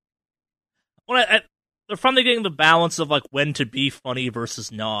while. Well, they're finally getting the balance of like when to be funny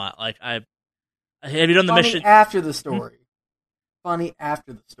versus not. Like, have you done the mission after the story? Funny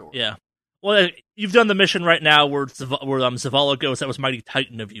after the story. Yeah. Well, you've done the mission right now where Zavala goes. That was mighty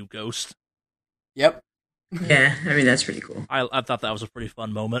Titan of you, Ghost. Yep. Yeah, I mean that's pretty cool. I thought that was a pretty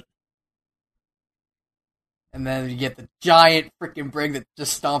fun moment. And then you get the giant freaking brig that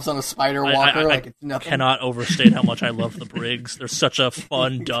just stomps on a spider walker like it's nothing. I cannot overstate how much I love the brigs. They're such a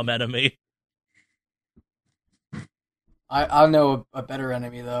fun, dumb enemy. I know a better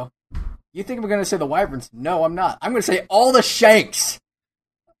enemy, though. You think I'm going to say the wyverns? No, I'm not. I'm going to say all the shanks.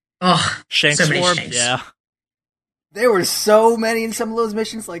 Oh, Shanks so many Swarm, Shanks. yeah. There were so many in some of those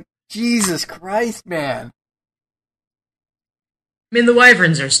missions. Like, Jesus Christ, man. I mean, the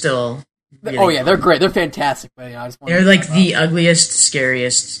Wyverns are still. Really Oh, yeah, fun. they're great. They're fantastic. But, I just wanted They're to like talk the about- ugliest,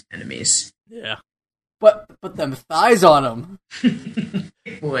 scariest enemies. Yeah. But them thighs on them.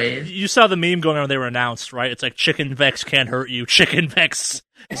 Boy, You saw the meme going on when they were announced, right? It's like, Chicken Vex can't hurt you. Chicken Vex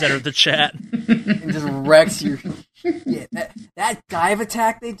has entered the chat. And just wrecks your shit. That dive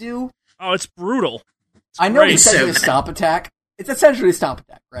attack they do. Oh, it's brutal. It's I know great. it's essentially a So good. stomp attack. It's essentially a stomp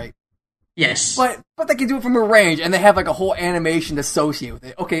attack, right? yes. But they can do it from a range, and they have like a whole animation to associate with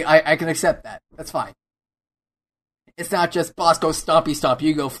it. Okay, I can accept that. That's fine. It's not just boss go stompy stomp,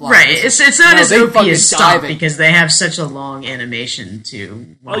 you go fly. Right, it's not No, as they OP fucking as dive Stomp it. because they have such a long animation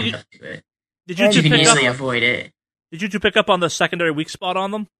to wind you- up to it. Did you And two You can pick easily up? avoid it. Did you two pick up on the secondary weak spot on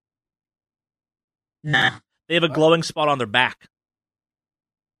them? Nah. They have a glowing spot on their back.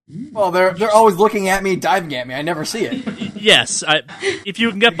 Well, they're always looking at me, diving at me. I never see it. Yes, if you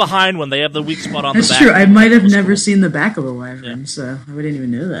can get behind when they have the weak spot on That's the back. true. I might have That's never cool. seen the back of a wyvern, Yeah. so I wouldn't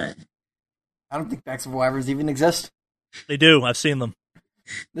even know that. I don't think backs of wyverns even exist. They do. I've seen them.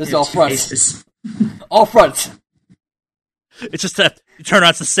 This is Yeah, all two fronts. faces. All fronts. It's just that you turn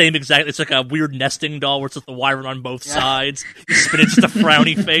out it's the same exact. It's like a weird nesting doll where it's just the wyvern on both Yeah. sides. You spin it, it's just a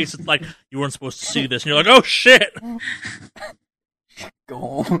frowny face. It's like you weren't supposed to see this, and you're like, oh shit. Go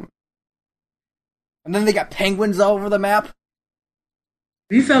home. And then they got penguins all over the map. Have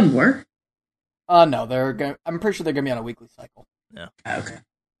you found more? No, I'm pretty sure they're gonna be on a weekly cycle. Okay.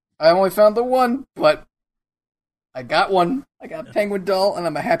 I only found the one, but I got one. I got a penguin doll, and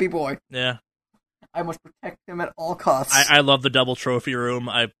I'm a happy boy. Yeah, I must protect him at all costs. I love the double trophy room.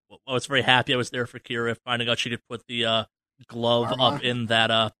 I was very happy I was there for Kira, finding out she could put the glove Arm up on. in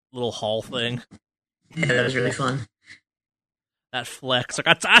that little hall thing. Yeah, that was really fun. That flex,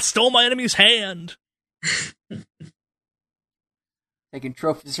 like I stole my enemy's hand. Taking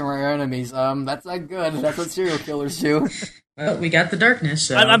trophies from our enemies. That's not good. That's what serial killers do. Well, we got the darkness,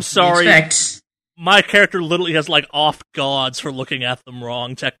 so I'm we sorry. expect. My character literally has like off gods for looking at them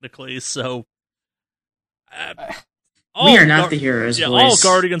wrong, technically. So We are not the heroes, Yeah, boys.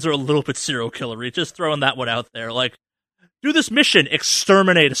 all Guardians are a little bit serial killery. Just throwing that one out there. Like, do this mission,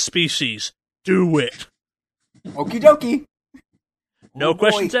 exterminate a species. Do it. Okie dokie. No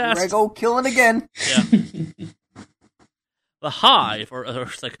questions Here I asked. go killing again. Yeah. The Hive, or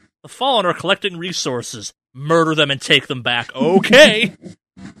it's like the Fallen, are collecting resources. Murder them and take them back. Okay.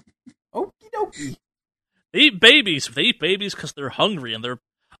 Okie dokie. They eat babies. They eat babies because they're hungry and they're.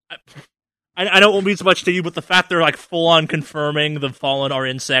 I know it won't mean so much to you, but the fact they're like full on confirming the Fallen are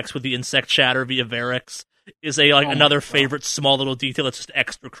insects with the insect chatter via Varix is my another God. favorite small little detail that's just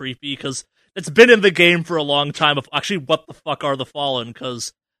extra creepy because it's been in the game for a long time of actually what the fuck are the Fallen,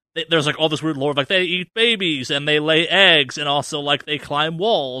 because there's like all this weird lore of like they eat babies and they lay eggs and also like they climb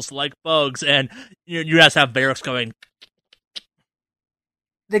walls like bugs, and you guys have Varix going,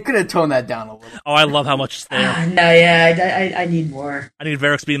 They could have toned that down a little. oh, I love how much it's there. No, yeah, I need more. I need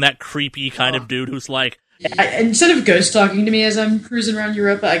Varix being that creepy kind of dude who's like, Instead of ghost talking to me as I'm cruising around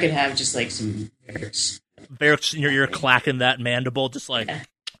Europa, I could have just like some Varix. Varix in your ear clacking that mandible, just like, Yeah.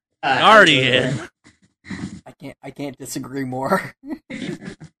 Guardian. I can't disagree more.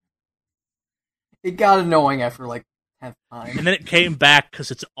 It got annoying after like 10th time. And then it came back because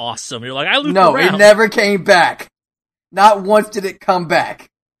it's awesome. You're like, I looped No, around. it never came back. Not once did it come back.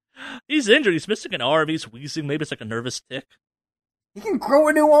 He's injured. He's missing an arm. He's wheezing. Maybe it's like a nervous tick. He can grow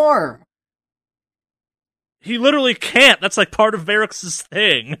a new arm. He literally can't. That's like part of Varix's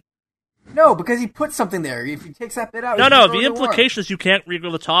thing. No, because he put something there. If he takes that bit out, No, he no. can grow The a new arm. implication is you can't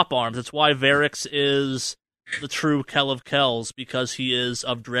regrow the top arms. That's why Varix is the true Kell of Kells, because he is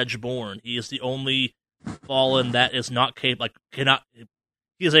of Dredgeborn. He is the only Fallen that is not capable, cannot.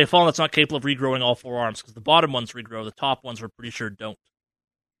 He is a Fallen that's not capable of regrowing all four arms, because the bottom ones regrow, the top ones we're pretty sure don't.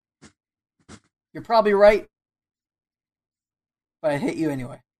 You're probably right, but I hate you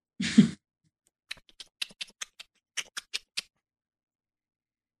anyway.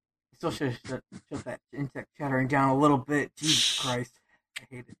 Still should have shut that insect chattering down a little bit. Jesus Christ, I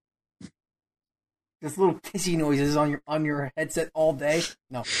hate it. Just little kissy noises on your headset all day.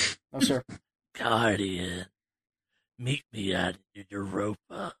 No, no sir. Guardian, meet me at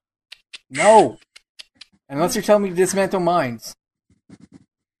Europa. No. Unless you're telling me to dismantle mines.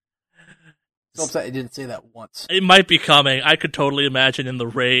 So upset I didn't say that once. It might be coming. I could totally imagine in the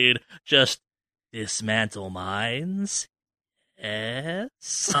raid, just dismantle mines.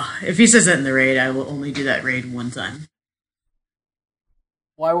 Yes. If he says that in the raid, I will only do that raid one time.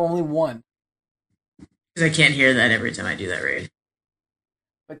 Why only one? Because I can't hear that every time I do that raid.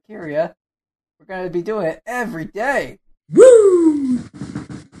 But Kyria, we're going to be doing it every day. Woo!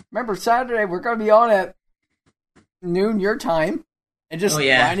 Remember, Saturday, we're going to be on at noon your time. And just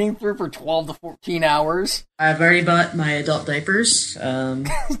grinding through for 12 to 14 hours. I've already bought my adult diapers.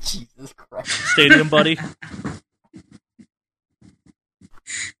 Jesus Christ. Stadium buddy.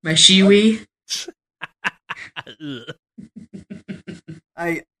 My Shiwi. It's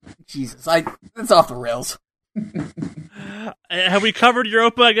off the rails. Have we covered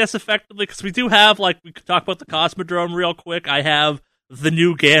Europa, I guess, effectively? Because we do have, we could talk about the Cosmodrome real quick. I have the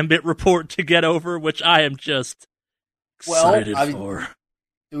new Gambit report to get over, which I am just excited for.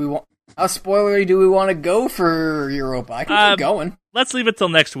 Do we want... How spoilery do we want to go for Europa? I can keep going. Let's leave it till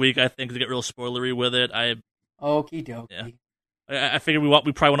next week, I think, to get real spoilery with it. Okie dokie. Yeah. I figure we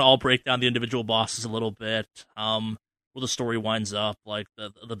probably want to all break down the individual bosses a little bit. Where the story winds up, like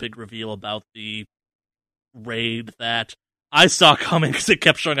the big reveal about the raid that I saw coming because it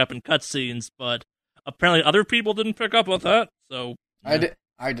kept showing up in cutscenes, but apparently other people didn't pick up on that. So yeah.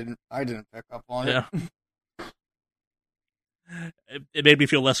 I didn't pick up on it. It made me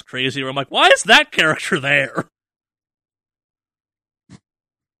feel less crazy. Where I'm like, why is that character there?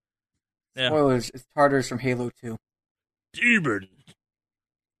 Yeah. Spoilers: it's Tartarus from Halo 2. Demon.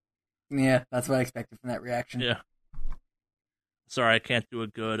 Yeah, that's what I expected from that reaction. Yeah. Sorry, I can't do a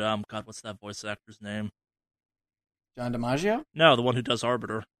good. God, what's that voice actor's name? John DiMaggio? No, the one who does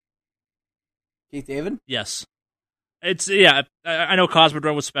Arbiter. Keith David? Yes. I know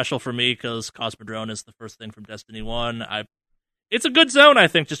Cosmodrome was special for me because Cosmodrome is the first thing from Destiny 1. It's a good zone, I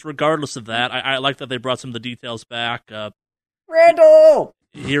think, just regardless of that. I like that they brought some of the details back. Randall!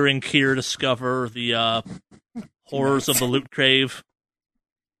 Hearing Kier discover the horrors of the loot crave.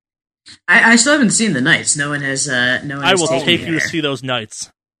 I still haven't seen the Knights. No one has. I will take you to see those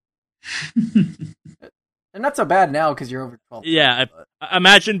Knights. And not so bad now because you're over 12. Yeah, I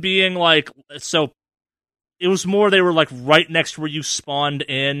imagine being so. It was more they were right next to where you spawned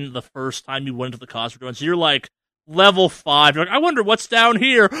in the first time you went into the Cosmodrome. So you're level 5. You're I wonder what's down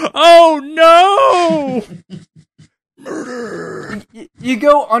here. Oh no! Murder. You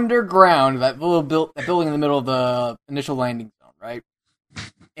go underground, that building in the middle of the initial landing zone, right?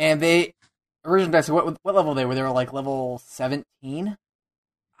 And they originally, so what level they were? They were level 17.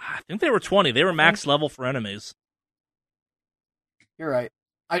 I think they were 20. They were max level for enemies. You're right.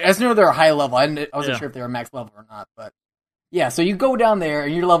 I just know they're a high level. I wasn't sure if they were max level or not, but yeah. So you go down there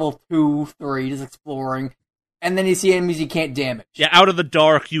and you're level 2, 3, just exploring, and then you see enemies you can't damage. Yeah, out of the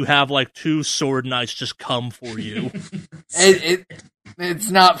dark, you have 2 sword knights just come for you. It's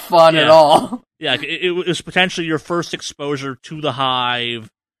not fun at all. Yeah, it was potentially your first exposure to the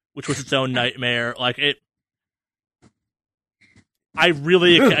Hive, which was its own nightmare.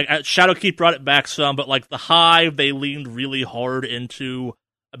 Shadowkeep brought it back some, but the Hive, they leaned really hard into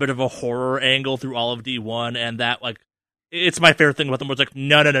a bit of a horror angle through all of D1, and that, it's my favorite thing about them, where it's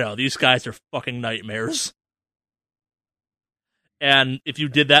no, these guys are fucking nightmares. And if you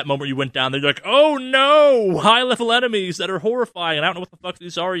did that moment you went down there, you're oh no, high-level enemies that are horrifying, and I don't know what the fuck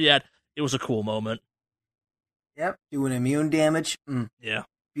these are yet. It was a cool moment. Yep, doing immune damage. Yeah.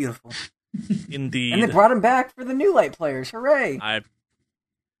 Beautiful. Indeed. And they brought him back for the new light players. Hooray! I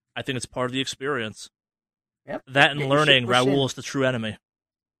think it's part of the experience. Yep. That and learning Raoul is the true enemy.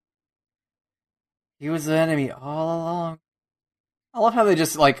 He was the enemy all along. I love how they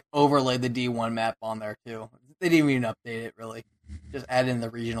just overlaid the D1 map on there too. They didn't even update it really. Just add in the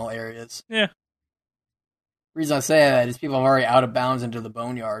regional areas. Yeah. The reason I say that is people are already out of bounds into the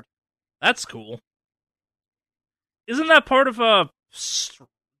Boneyard. That's cool. Isn't that part of a...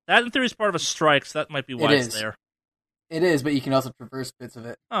 That, in theory, is part of a strike, so that might be why it's there. It is, but you can also traverse bits of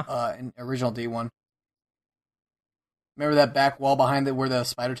it Huh. in original D1. Remember that back wall behind it where the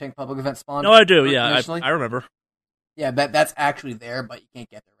Spider Tank public event spawned? No, I do, yeah. I remember. Yeah, that's actually there, but you can't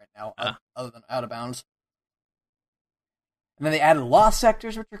get there right now, other than out of bounds. And then they added lost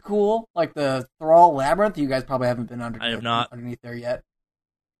sectors, which are cool, like the Thrall Labyrinth. You guys probably haven't been underneath there yet.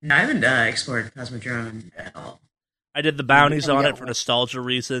 No, I haven't explored Cosmodrome at all. I did the bounties on it for nostalgia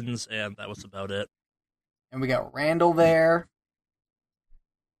reasons, and that was about it. And we got Randall there.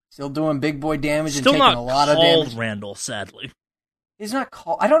 Still doing big boy damage Still and taking a lot of damage. Still not called Randall, sadly. He's not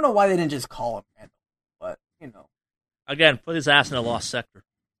called... I don't know why they didn't just call him Randall, but, Again, put his ass in a lost sector.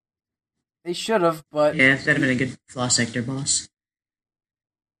 They should have, but... Yeah, that'd have been a good lost sector boss.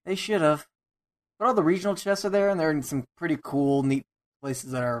 They should have. But all the regional chests are there, and they're in some pretty cool, neat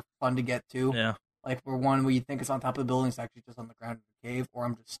places that are fun to get to. Yeah. Like, for one where you think it's on top of the building, it's actually just on the ground in the cave, or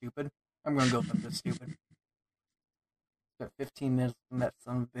I'm just stupid. I'm going to go with I'm just stupid. Got 15 minutes from that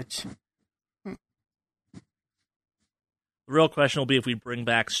son of a bitch. The real question will be if we bring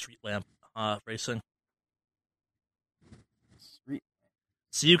back Street Lamp racing.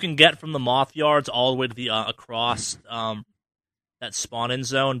 So you can get from the Moth Yards all the way to the across that spawn-in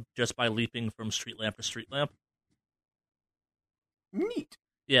zone just by leaping from Street Lamp to Street Lamp. Neat.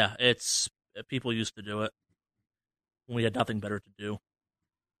 Yeah, it's people used to do it when we had nothing better to do.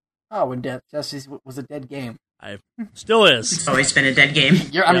 Oh, when Death Justice was a dead game. Still is. It's always been a dead game.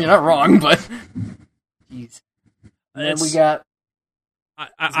 You're not wrong, but jeez. And then we got.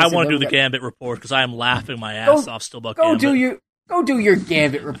 I want to do the Gambit report because I am laughing my ass off still about Gambit. Go do your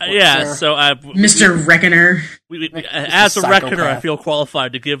Gambit report. Yeah, sir. so Mr. Reckoner. As a Reckoner, I feel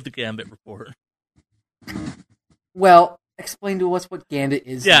qualified to give the Gambit report. Well, explain to us what Gambit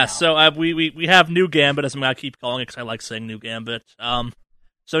is. Yeah, now. so we have New Gambit, as I keep calling it because I like saying New Gambit.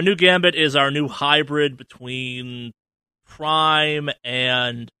 So New Gambit is our new hybrid between Prime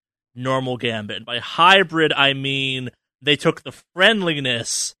and normal Gambit. And by hybrid, I mean they took the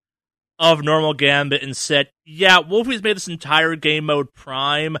friendliness of normal Gambit and said, yeah, Wolfie's made this entire game mode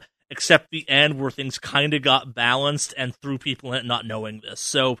Prime, except the end where things kind of got balanced and threw people in it not knowing this.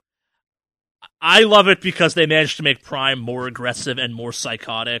 So I love it because they managed to make Prime more aggressive and more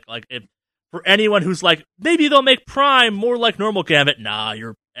psychotic. Like, for anyone who's like, maybe they'll make Prime more like normal Gambit, nah,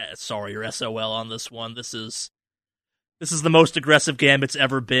 you're SOL on this one. This is the most aggressive Gambit's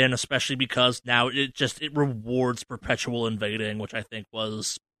ever been, especially because now it rewards perpetual invading, which I think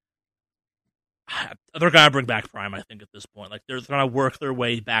was... They're going to bring back Prime, I think, at this point. Like, they're going to work their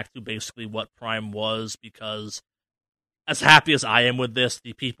way back to basically what Prime was, because as happy as I am with this,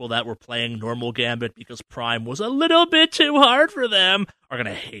 the people that were playing normal Gambit because Prime was a little bit too hard for them are going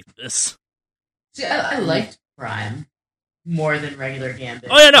to hate this. See, I liked Prime more than regular Gambit.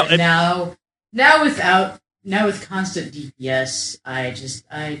 Oh, yeah, no. But now with constant DPS,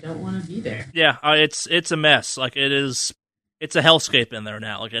 I don't want to be there. Yeah, it's a mess. Like, it's a hellscape in there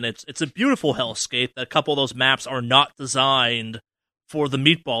now. Like, and it's a beautiful hellscape. A couple of those maps are not designed for the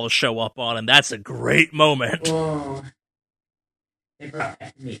meatball to show up on, and that's a great moment. Oh, they brought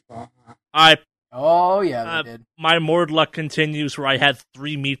back the meatball, huh? They did. My Mord luck continues where I had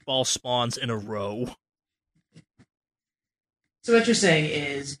 3 meatball spawns in a row. So what you're saying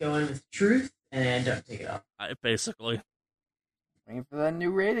is go in with truth and don't take it off. Basically. Waiting for that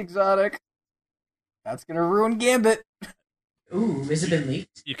new raid exotic. That's gonna ruin Gambit. Ooh, has it been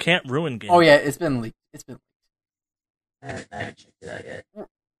leaked? You can't ruin Gambit. Oh yeah, it's been leaked. I haven't checked it out yet.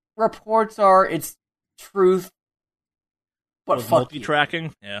 Reports are it's truth, but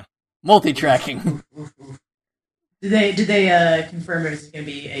multi-tracking? Yeah. Multi-tracking. Did they confirm if it's going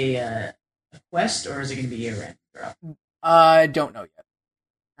to be a quest or is it going to be a random drop? I don't know yet.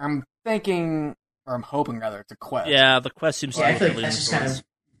 I'm thinking, or I'm hoping rather, it's a quest. Yeah, the quest seems to be I feel like that's just kind of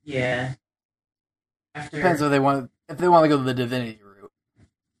Depends if they want to go the Divinity route.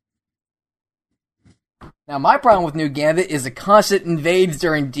 Now, my problem with New Gambit is the constant invades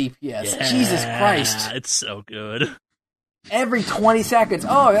during DPS. Yeah, Jesus Christ. It's so good. Every 20 seconds.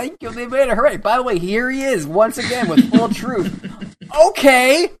 Oh, they made it. Hooray. By the way, here he is once again with full truth.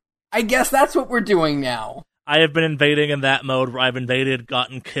 Okay. I guess that's what we're doing now. I have been invading in that mode where I've invaded,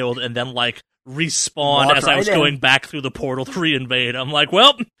 gotten killed, and then, like, respawned as I was going back through the portal to re-invade. I'm like,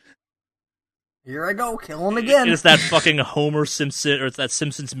 well... Here I go, kill him again. It's that fucking Homer Simpson, or it's that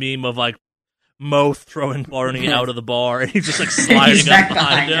Simpsons meme of, like, Moe throwing Barney out of the bar, and he's just, like, sliding up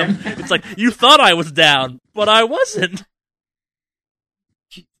behind him. It's like, you thought I was down, but I wasn't.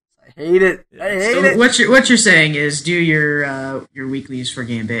 I hate it. I hate it. What you're saying is do your weeklies for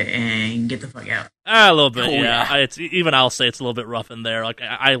Gambit and get the fuck out. A little bit, yeah. Even I'll say it's a little bit rough in there. Like,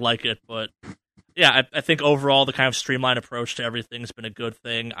 I like it, but yeah, I think overall the kind of streamlined approach to everything's been a good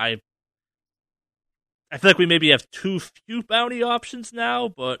thing. I feel like we maybe have too few bounty options now,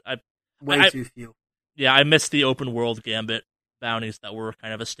 but way too few. Yeah, I miss the open world Gambit bounties that were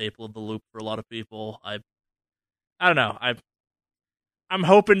kind of a staple of the loop for a lot of people. I don't know. I'm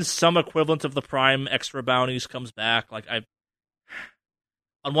hoping some equivalent of the Prime extra bounties comes back. Like,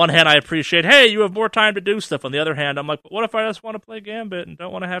 on one hand, I appreciate, hey, you have more time to do stuff. On the other hand, I'm like, but what if I just want to play Gambit and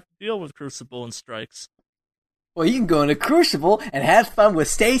don't want to have to deal with Crucible and strikes? Well, you can go into Crucible and have fun with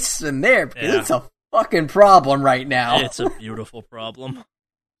Stasis in there, because it's a fucking problem right now. It's a beautiful problem.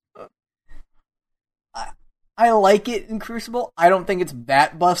 I like it in Crucible. I don't think it's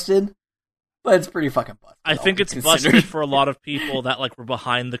that busted, but it's pretty fucking busted. I think it's busted for a lot of people that like were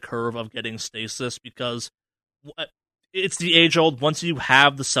behind the curve of getting Stasis, because it's the age-old, once you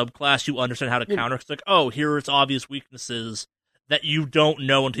have the subclass, you understand how to counter. It's like, oh, here are its obvious weaknesses that you don't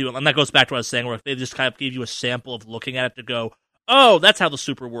know until... And that goes back to what I was saying, where they just kind of gave you a sample of looking at it to go, oh, that's how the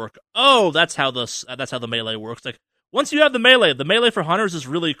super work. Oh, that's how the melee works. Like, once you have the melee for hunters is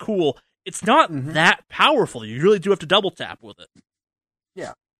really cool. It's not that powerful. You really do have to double tap with it.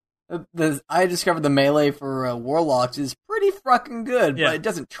 Yeah. I discovered the melee for warlocks is pretty fucking good, but it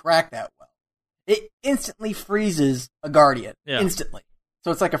doesn't track that well. It instantly freezes a guardian. Instantly.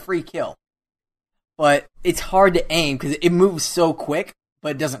 So it's like a free kill. But it's hard to aim because it moves so quick,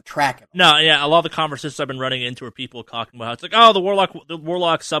 but it doesn't track it. No, yeah, a lot of the conversations I've been running into are people talking about how it's like, oh, the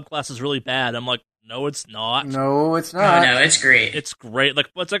warlock subclass is really bad. I'm like, no, it's not. No, it's not. Oh, no, it's great. It's great. Like,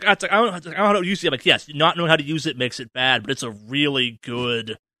 I don't know how to use it. I'm like, yes, not knowing how to use it makes it bad, but it's a really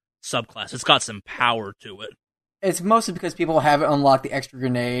good subclass. It's got some power to it. It's mostly because people haven't unlocked the extra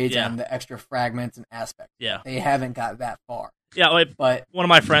grenades and the extra fragments and aspects. Yeah. They haven't got that far. Yeah, but one of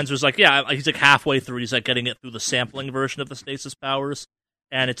my friends was like, he's like halfway through. He's like getting it through the sampling version of the stasis powers.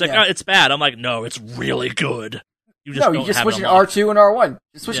 And it's like, oh, it's bad. I'm like, no, it's really good. You just switch an R2 and R1.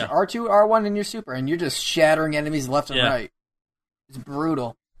 Just switch an R2 R1 in your super, and you're just shattering enemies left and right. It's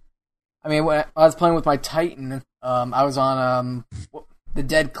brutal. I mean, when I was playing with my Titan, I was on the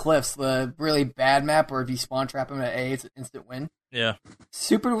Dead Cliffs, the really bad map where if you spawn trap them at A, it's an instant win. Yeah.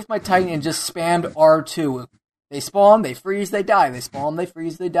 Supered with my Titan and just spammed R2. They spawn, they freeze, they die. They spawn, they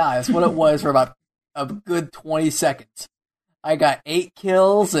freeze, they die. That's what it was for about a good 20 seconds. I got 8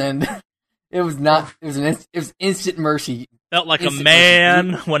 kills, and it was instant mercy. Felt like a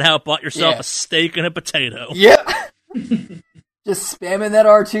man went out, bought yourself a steak and a potato. Yep. Just spamming that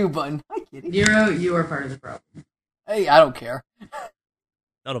R2 button. Hi, kitty. Nero, you are part of the problem. Hey, I don't care.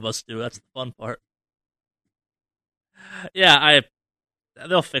 None of us do. That's the fun part. Yeah,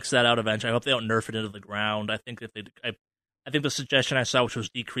 they'll fix that out eventually. I hope they don't nerf it into the ground. I think I think the suggestion I saw, which was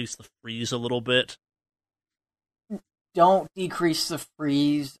decrease the freeze a little bit. Don't decrease the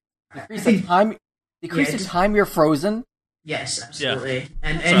freeze. Decrease the time. Decrease the time you're frozen. Yes, absolutely. Yeah.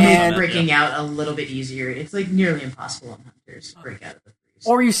 And breaking out a little bit easier. It's like nearly impossible on hunters to break out of the freeze.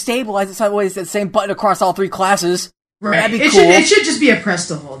 Or you stabilize it sideways, the same button across all 3 classes. Right. That'd be cool. It should just be a press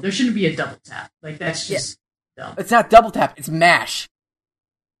to hold. There shouldn't be a double tap. Like, that's just dumb. It's not double tap, it's mash.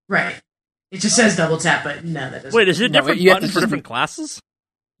 Right. It just says double tap, but no, that doesn't. Wait, is it a different button for different classes?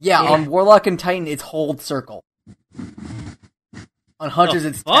 Yeah, on Warlock and Titan, it's hold circle. On Hunters,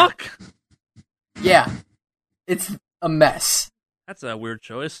 it's fuck? Tap. Yeah. It's a mess. That's a weird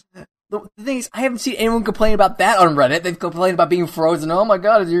choice. The thing is, I haven't seen anyone complain about that on Reddit. They've complained about being frozen. Oh my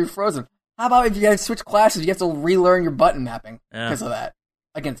god, you're frozen. How about if you guys switch classes, you have to relearn your button mapping because of that.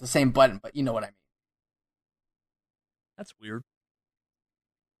 Again, it's the same button, but you know what I mean. That's weird.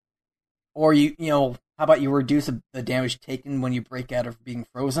 Or how about you reduce the damage taken when you break out of being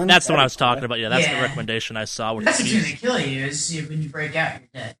frozen? That's the one I was talking about. Yeah, that's the recommendation I saw. That's what's going to kill you is when you break out, you're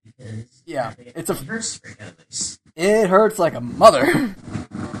dead. Because it hurts to break out of this. It hurts like a mother.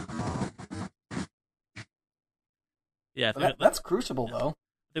 Yeah, that's crucible though.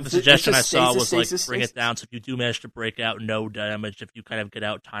 I think the suggestion I saw was bring it down so if you do manage to break out, no damage. If you kind of get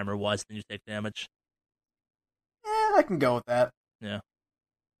out timer-wise, then you take damage. Yeah, I can go with that. Yeah.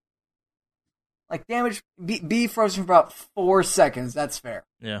 Like, damage, be frozen for about 4 seconds, that's fair.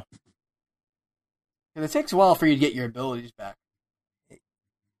 Yeah. Because it takes a while for you to get your abilities back.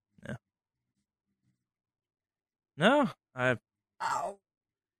 Yeah. No, Ow.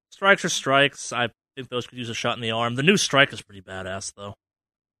 Strikes are strikes. I think those could use a shot in the arm. The new strike is pretty badass, though.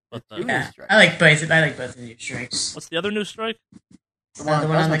 But I like both. I like both of the new strikes. What's the other new strike? The one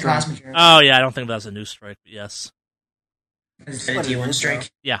on the Cosmodrome. Oh yeah, I don't think that's a new strike. But yes. Is it a D1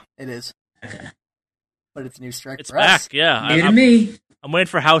 strike? Yeah, it is. Okay, but it's a new strike. It's for back. Us. Yeah, new to me. I'm waiting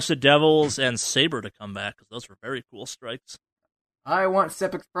for House of Devils and Saber to come back because those were very cool strikes. I want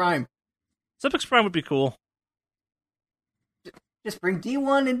Sepix Prime. Sepix Prime would be cool. Just bring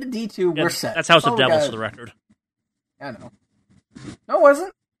D1 into D2. Yeah, we're set. That's House of Devils for the record. I know. No, it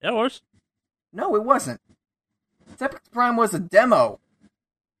wasn't. Yeah, it was. No, it wasn't. Sepix Prime was a demo.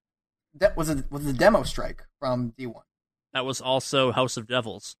 That was a demo strike from D1. That was also House of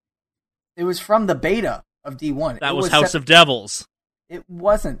Devils. It was from the beta of D1. That was House of Devils. It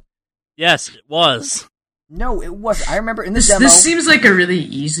wasn't. Yes, it was. No, it wasn't. I remember in the demo. This seems like a really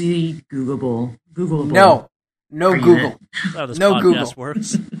easy Googleable. No Google. That's how this no podcast Google.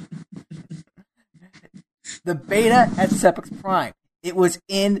 works. The beta had Sepix Prime. It was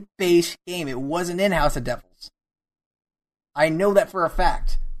in base game. It wasn't in House of Devils. I know that for a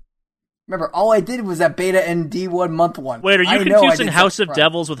fact. Remember, all I did was that beta in D1 month 1. Wait, are you confusing House of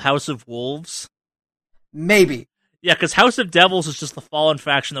Devils with House of Wolves? Maybe. Yeah, because House of Devils is just the fallen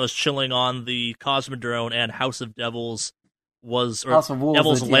faction that was chilling on the Cosmodrome, and House of Devils was, or House of Wolves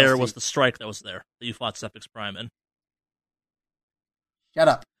Devil's was Lair DLC. was the strike that was there that you fought Sepix Prime in. Shut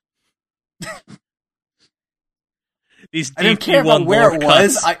up. These I don't care about DP1 where lore it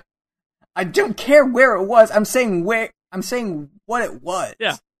was. cuts. I don't care where it was. I'm saying what it was.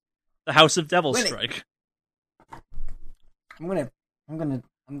 Yeah. The House of Devil When it- Strike. I'm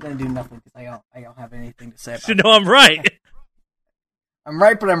gonna do nothing because I don't have anything to say about You it. know I'm right. I'm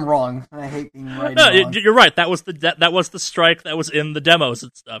right, but I'm wrong. And I hate being right. No, and wrong. you're right. That was the strike that was in the demos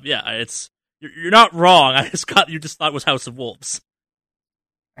and stuff. Yeah, you're not wrong. You just thought it was House of Wolves.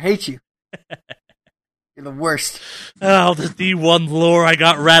 I hate you. You're the worst. Oh, the D1 lore I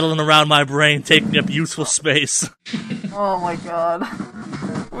got rattling around my brain, taking up useful space. Oh my god.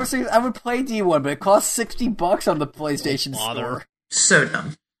 I would play D1, but it costs $60 on the PlayStation Bother. Store. So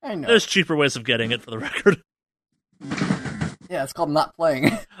dumb. I know. There's cheaper ways of getting it, for the record. Yeah, it's called not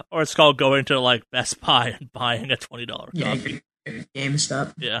playing. Or it's called going to, like, Best Buy and buying a $20 Yeah, copy.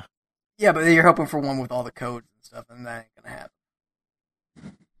 GameStop. Yeah. Yeah, but you're hoping for one with all the codes and stuff, and that ain't gonna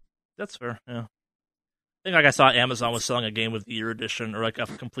happen. That's fair, yeah. I think, like, I saw Amazon was selling a Game of the Year edition, or, like, a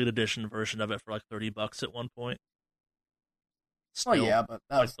complete edition version of it for, like, $30 at one point. Oh yeah, but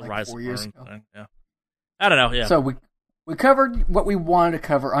that was the like Rise 4 of years Burn ago. thing, yeah. I don't know, yeah. So we covered what we wanted to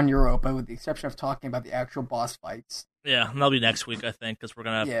cover on Europa, with the exception of talking about the actual boss fights. Yeah, and that'll be next week, I think, because we're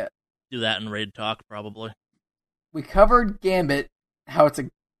going to Yeah, do that in Raid Talk, probably. we covered Gambit, how it's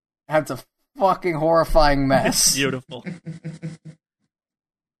a fucking horrifying mess. Beautiful.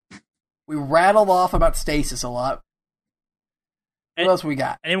 We rattled off about Stasis a lot. What And- else we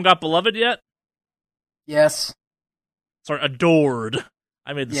got? Anyone got Beloved yet? Yes, Sorry, Adored.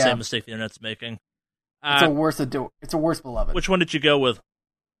 I made the Yeah. same mistake the internet's making. it's a worse Beloved. Which one did you go with?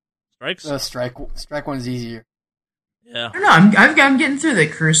 Strikes? The strike one's easier. Yeah. I don't know. I'm getting through the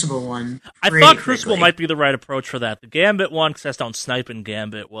Crucible one. I pretty thought Crucible quickly. might be the right approach for that. The Gambit one, because I don't snipe in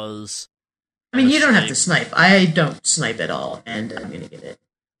Gambit, was... I mean, you don't have to snipe. I don't snipe at all, and I'm gonna get it.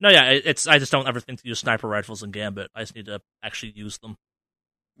 No, yeah, I just don't ever think to use sniper rifles in Gambit. I just need to actually use them.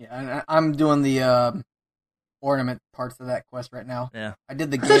 Yeah, and I'm doing the ornament parts of that quest right now. Yeah. I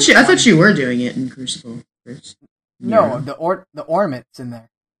did the. I thought you were doing it in Crucible first. No, Yeah. the ornament's in there.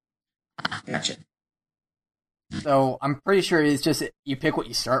 Gotcha. So I'm pretty sure it's just you pick what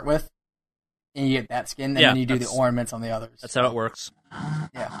you start with, and you get that skin, and Yeah, then you do the that's- ornaments on the others. That's how it works.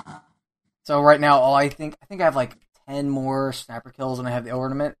 Yeah. So right now, I think I have like 10 more sniper kills, and I have the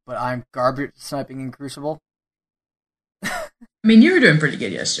ornament, but I'm garbage at sniping in Crucible. I mean, you were doing pretty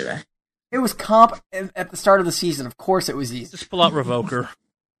good yesterday. It was comp at the start of the season. Of course, it was easy. Just pull out Revoker.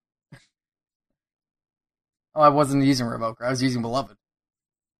 Oh, I wasn't using Revoker. I was using Beloved,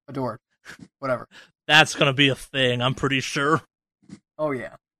 Adored, whatever. That's going to be a thing, I'm pretty sure. Oh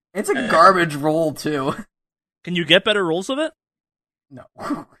yeah, it's a garbage roll too. Can you get better rolls of it? No,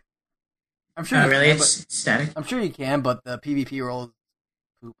 I'm sure. Oh, you really? can, It's static. I'm sure you can, but the PvP roll is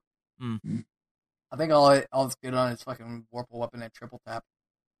poop. Mm. I think all it's good on is fucking Warple Weapon and triple tap.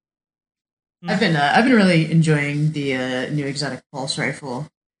 I've been really enjoying the new exotic pulse rifle.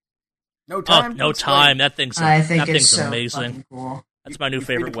 No time. No time. That thing's I think that it's thing's so amazing. fucking cool. That's my new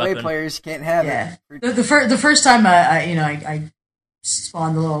favorite Free-to-play weapon. players can't have Yeah. it. The first time I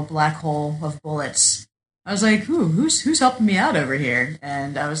spawned the little black hole of bullets, I was like, who's helping me out over here?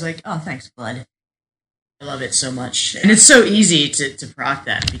 And I was like, oh, thanks, bud. I love it so much, and it's so easy to proc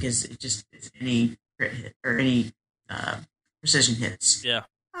that because it just it's any crit hit or any precision hits. Yeah,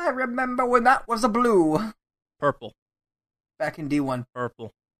 I remember when that was a blue purple, back in D1.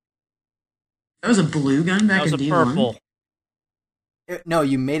 purple. That was a blue gun That back was in a D1. purple. No,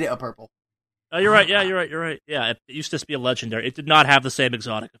 you made it a purple. Oh, you're right. Yeah, you're right. You're right. Yeah, it used to just be a legendary. It did not have the same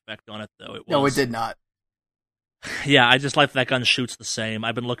exotic effect on it, though. No, it did not. Yeah, I just like that gun shoots the same.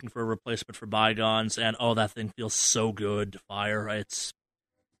 I've been looking for a replacement for Bygones, and oh, that thing feels so good to fire.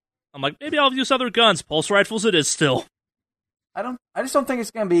 I'm like, maybe I'll use other guns. Pulse rifles, it is still. I just don't think it's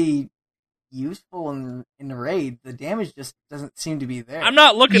gonna be useful in the raid. The damage just doesn't seem to be there. I'm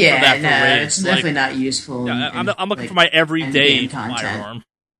not looking for that for raids. it's definitely not useful. Yeah, in, I'm looking like, for my everyday endgame content. firearm.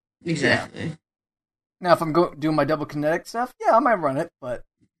 Exactly. Now, if I'm doing my double kinetic stuff, yeah, I might run it. But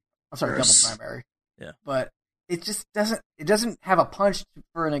I'm sorry, Gross. double primary. Yeah, but it just doesn't. It doesn't have a punch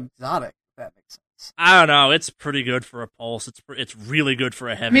for an exotic. If that makes sense. I don't know. It's pretty good for a pulse. It's really good for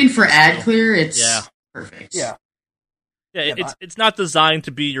a heavy. I mean, for ad still. clear, it's Yeah. perfect. Yeah, Yeah, Yeah, it's not designed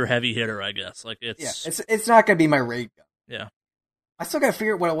to be your heavy hitter, I guess. Like yeah. it's It's not gonna be my raid gun. yeah. I still gotta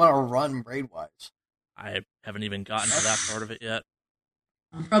figure out what I want to run raid wise. I haven't even gotten to that part of it yet.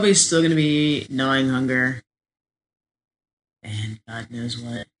 I'm probably still going to be Gnawing Hunger. And God knows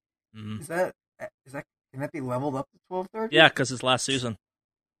what. Mhm. Is that can that be leveled up to 1230? Yeah, because it's last season.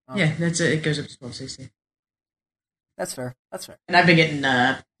 Oh, Yeah, that's it. It goes up to 1260. that's fair. That's fair. And I've been getting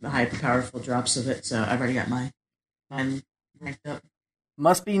high powerful drops of it, so I've already got mine. I'm ranked up.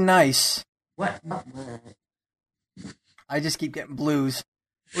 Must be nice. What? I just keep getting blues.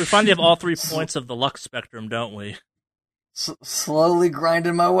 We finally have all 3 points of the luck spectrum, don't we? Slowly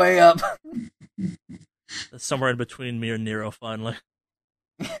grinding my way up. That's somewhere in between me and Nero, finally.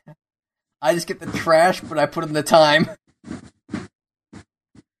 I just get the trash, but I put in the time.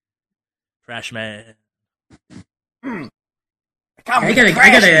 Trash man. I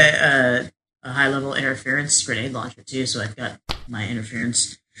got a high level interference grenade launcher too, so I've got my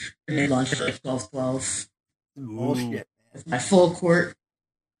interference grenade launcher like 12-12. Bullshit. With my full court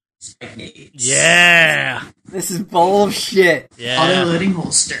spike nades. Yeah! This is bullshit. Yeah. Auto loading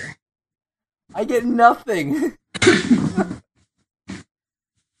holster. I get nothing.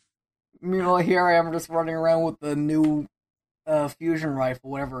 Meanwhile, here I am just running around with the new fusion rifle,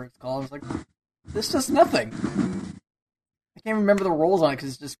 whatever it's called. It's like, this does nothing. I can't remember the rolls on it because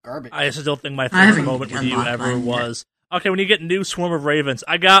it's just garbage. I still think my favorite moment with you ever was, okay, when you get new Swarm of Ravens,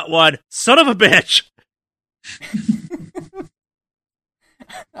 I got one. Son of a bitch!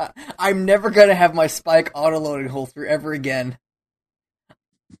 I'm never gonna have my spike auto-loading holster ever again.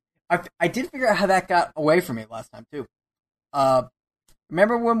 I did figure out how that got away from me last time, too.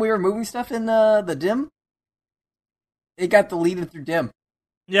 Remember when we were moving stuff in the DIM? It got deleted through DIM.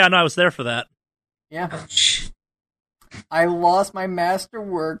 Yeah, no, I was there for that. Yeah. Ouch. I lost my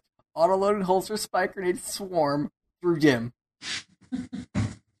masterwork auto-loaded holster spike grenade swarm through DIM.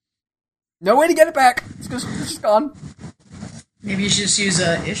 No way to get it back. It's just gone. Maybe you should just use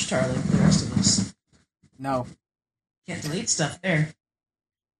Ishtar like the rest of us. No. Can't delete stuff there.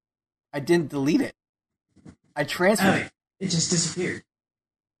 I didn't delete it. I transferred it. It just disappeared.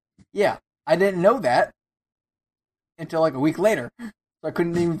 Yeah. I didn't know that until like a week later. So I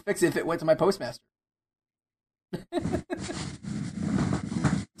couldn't even fix it if it went to my postmaster.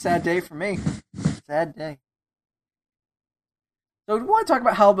 Sad day for me. Sad day. So do you want to talk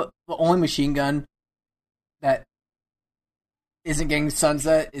about how the only machine gun that isn't getting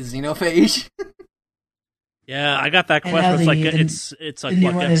sunset is Xenophage? Yeah, I got that question. It's like the new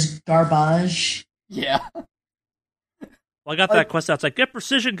what, one is garbage. Yeah. Well, I got that quest out. It's like, get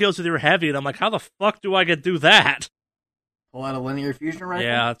precision kills with your heavy, and I'm like, how the fuck do I do that? Pull out a linear fusion rifle?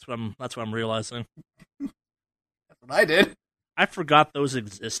 Yeah, that's what I'm realizing. That's what I did. I forgot those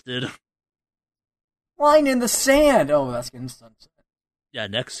existed. Line in the sand! Oh, that's getting sunset. Yeah,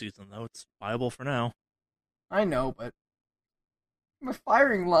 next season, though. It's viable for now. I know, but my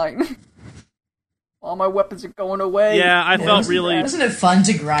firing line. All my weapons are going away. Yeah, I felt really... Wasn't it fun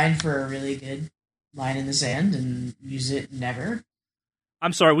to grind for a really good line in the sand and use it never?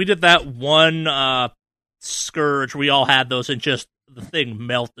 I'm sorry, we did that one Scourge. We all had those, and just the thing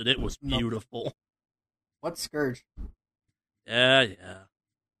melted. It was beautiful. What Scourge? Yeah.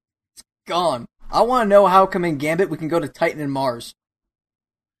 It's gone. I want to know how come in Gambit we can go to Titan and Mars.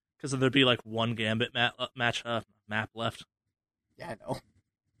 Because there'd be like one Gambit map left. Yeah, I know.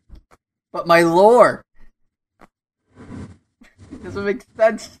 But my lore doesn't make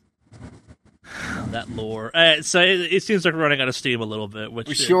sense. That lore. So it seems like we're running out of steam a little bit. Which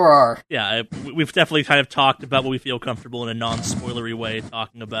we sure are. Yeah, we've definitely kind of talked about what we feel comfortable in a non-spoilery way,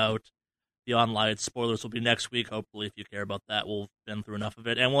 talking about the online spoilers will be next week. Hopefully, if you care about that, we'll been through enough of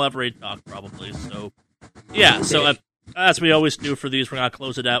it, and we'll have raid talk probably. So, yeah. So as we always do for these, we're gonna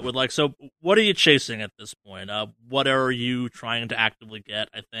close it out with like, so what are you chasing at this point? What are you trying to actively get?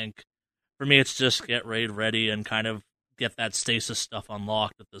 I think for me, it's just get raid ready and kind of get that stasis stuff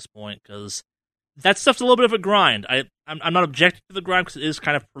unlocked at this point, because that stuff's a little bit of a grind. I'm not objecting to the grind because it is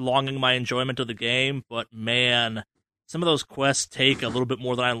kind of prolonging my enjoyment of the game, but man, some of those quests take a little bit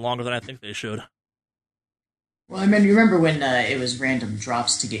longer than I think they should. Well, I mean, you remember when it was random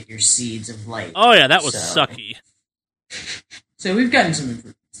drops to get your Seeds of Light? Oh yeah, that was sucky. So we've gotten some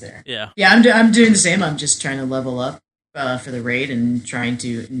improvements there. Yeah. Yeah, I'm doing the same. I'm just trying to level up for the raid and trying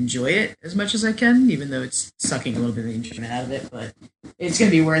to enjoy it as much as I can, even though it's sucking a little bit of the enjoyment out of it. But it's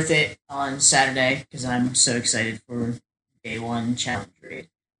going to be worth it on Saturday because I'm so excited for day one challenge raid.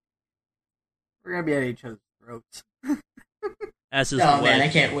 We're going to be at each other's throats. As is man, I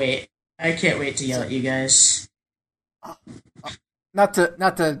can't wait. I can't wait to yell at you guys. Not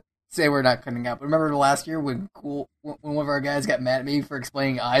to say we're not cutting out, but remember last year when one of our guys got mad at me for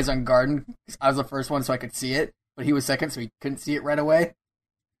explaining eyes on Garden? I was the first one so I could see it, but he was second so he couldn't see it right away.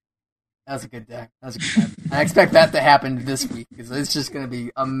 That was a good day. I expect that to happen this week because it's just going to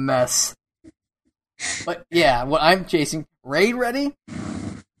be a mess. But yeah, what I'm chasing, raid ready.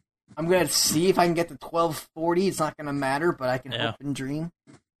 I'm going to see if I can get to 1240. It's not going to matter, but I can hope and dream.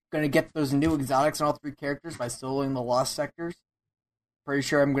 Going to get those new exotics on all three characters by soloing the Lost Sectors. Pretty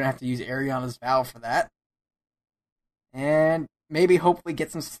sure I'm going to have to use Ariana's Vow for that. and maybe hopefully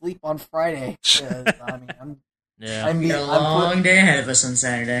get some sleep on Friday. 'Cause, I mean, Yeah. We got a long day ahead of us on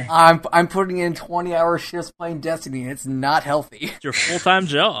Saturday. I'm putting in 20-hour shifts playing Destiny, and it's not healthy. It's your full-time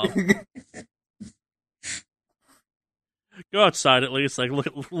job. Go outside at least. Like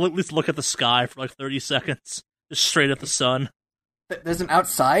at least look at the sky for like 30 seconds, just straight at the sun. There's an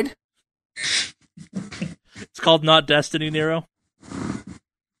outside? It's called Not Destiny, Nero.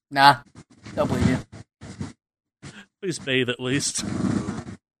 Nah, don't believe you. Please bathe at least.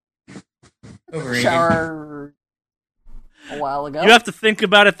 Overrated. Shower a while ago. You have to think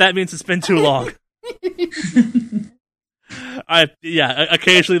about it. That means it's been too long.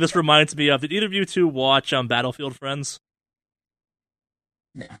 Occasionally this reminds me of. Did either of you two watch Battlefield Friends?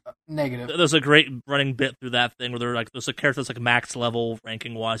 Negative. There's a great running bit through that thing where they're like, there's a character that's like max level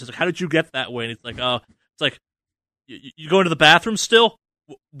ranking wise. It's like, how did you get that way? And it's like, it's like, you go into the bathroom still?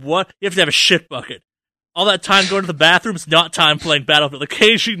 What? You have to have a shit bucket. All that time going to the bathroom is not time playing Battlefield.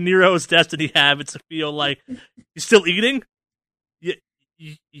 Occasionally, Nero's Destiny habits feel like he's still eating.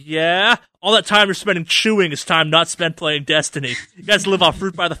 Yeah. All that time you're spending chewing is time not spent playing Destiny. You guys live off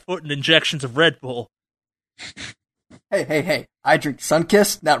fruit by the foot and injections of Red Bull. Hey! I drink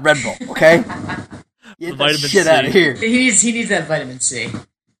Sunkist, not Red Bull. Okay. Get that Vitamin shit C. out of here. He needs that vitamin C.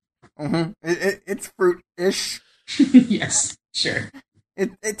 Mm-hmm. It's fruit-ish. Yes, sure.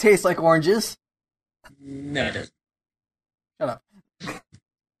 It tastes like oranges. No, it doesn't. Shut up.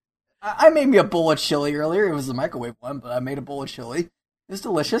 I made me a bowl of chili earlier. It was the microwave one, but I made a bowl of chili. It was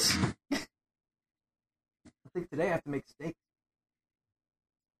delicious. I think today I have to make steak.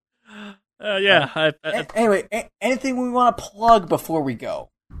 Anyway, anything we want to plug before we go?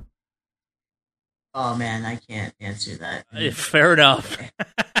 Oh man, I can't answer that. fair enough.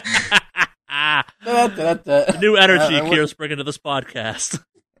 The new energy Kira's bringing to this podcast.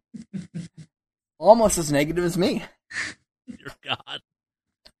 Almost as negative as me. Dear God.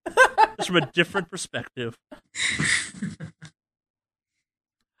 Just from a different perspective.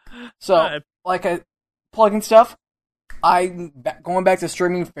 So, plugging stuff. I'm going back to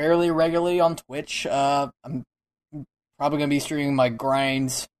streaming fairly regularly on Twitch. I'm probably going to be streaming my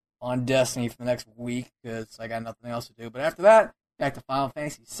grinds on Destiny for the next week because I got nothing else to do. But after that, back to Final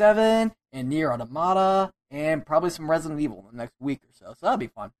Fantasy VII and Nier Automata and probably some Resident Evil in the next week or so. So that'll be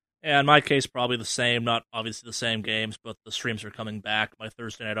fun. Yeah, in my case, probably the same. Not obviously the same games, but the streams are coming back. My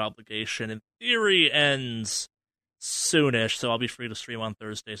Thursday night obligation, in theory, ends soonish, so I'll be free to stream on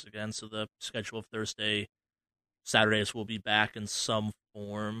Thursdays again. So the schedule of Saturdays will be back in some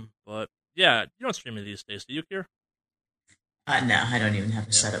form. But yeah, you don't stream these days, do you, Kier? No, I don't even have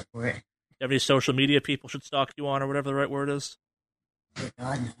a setup for it. Do you have any social media people should stalk you on, or whatever the right word is? Oh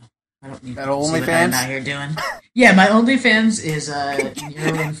God, no. I don't need that to see what OnlyFans? I'm out here doing. Yeah, my OnlyFans is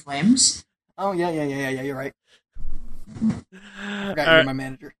Nero in Flames. Oh, yeah, you're right. I forgot All you're right. my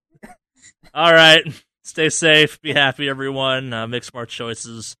manager. All right. Stay safe. Be happy, everyone. Make smart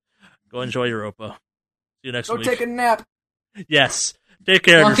choices. Go enjoy Europa. See you next Go week. take a nap. Yes. Take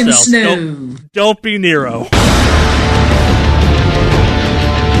care Walk of in the yourselves. snow. Don't be Nero.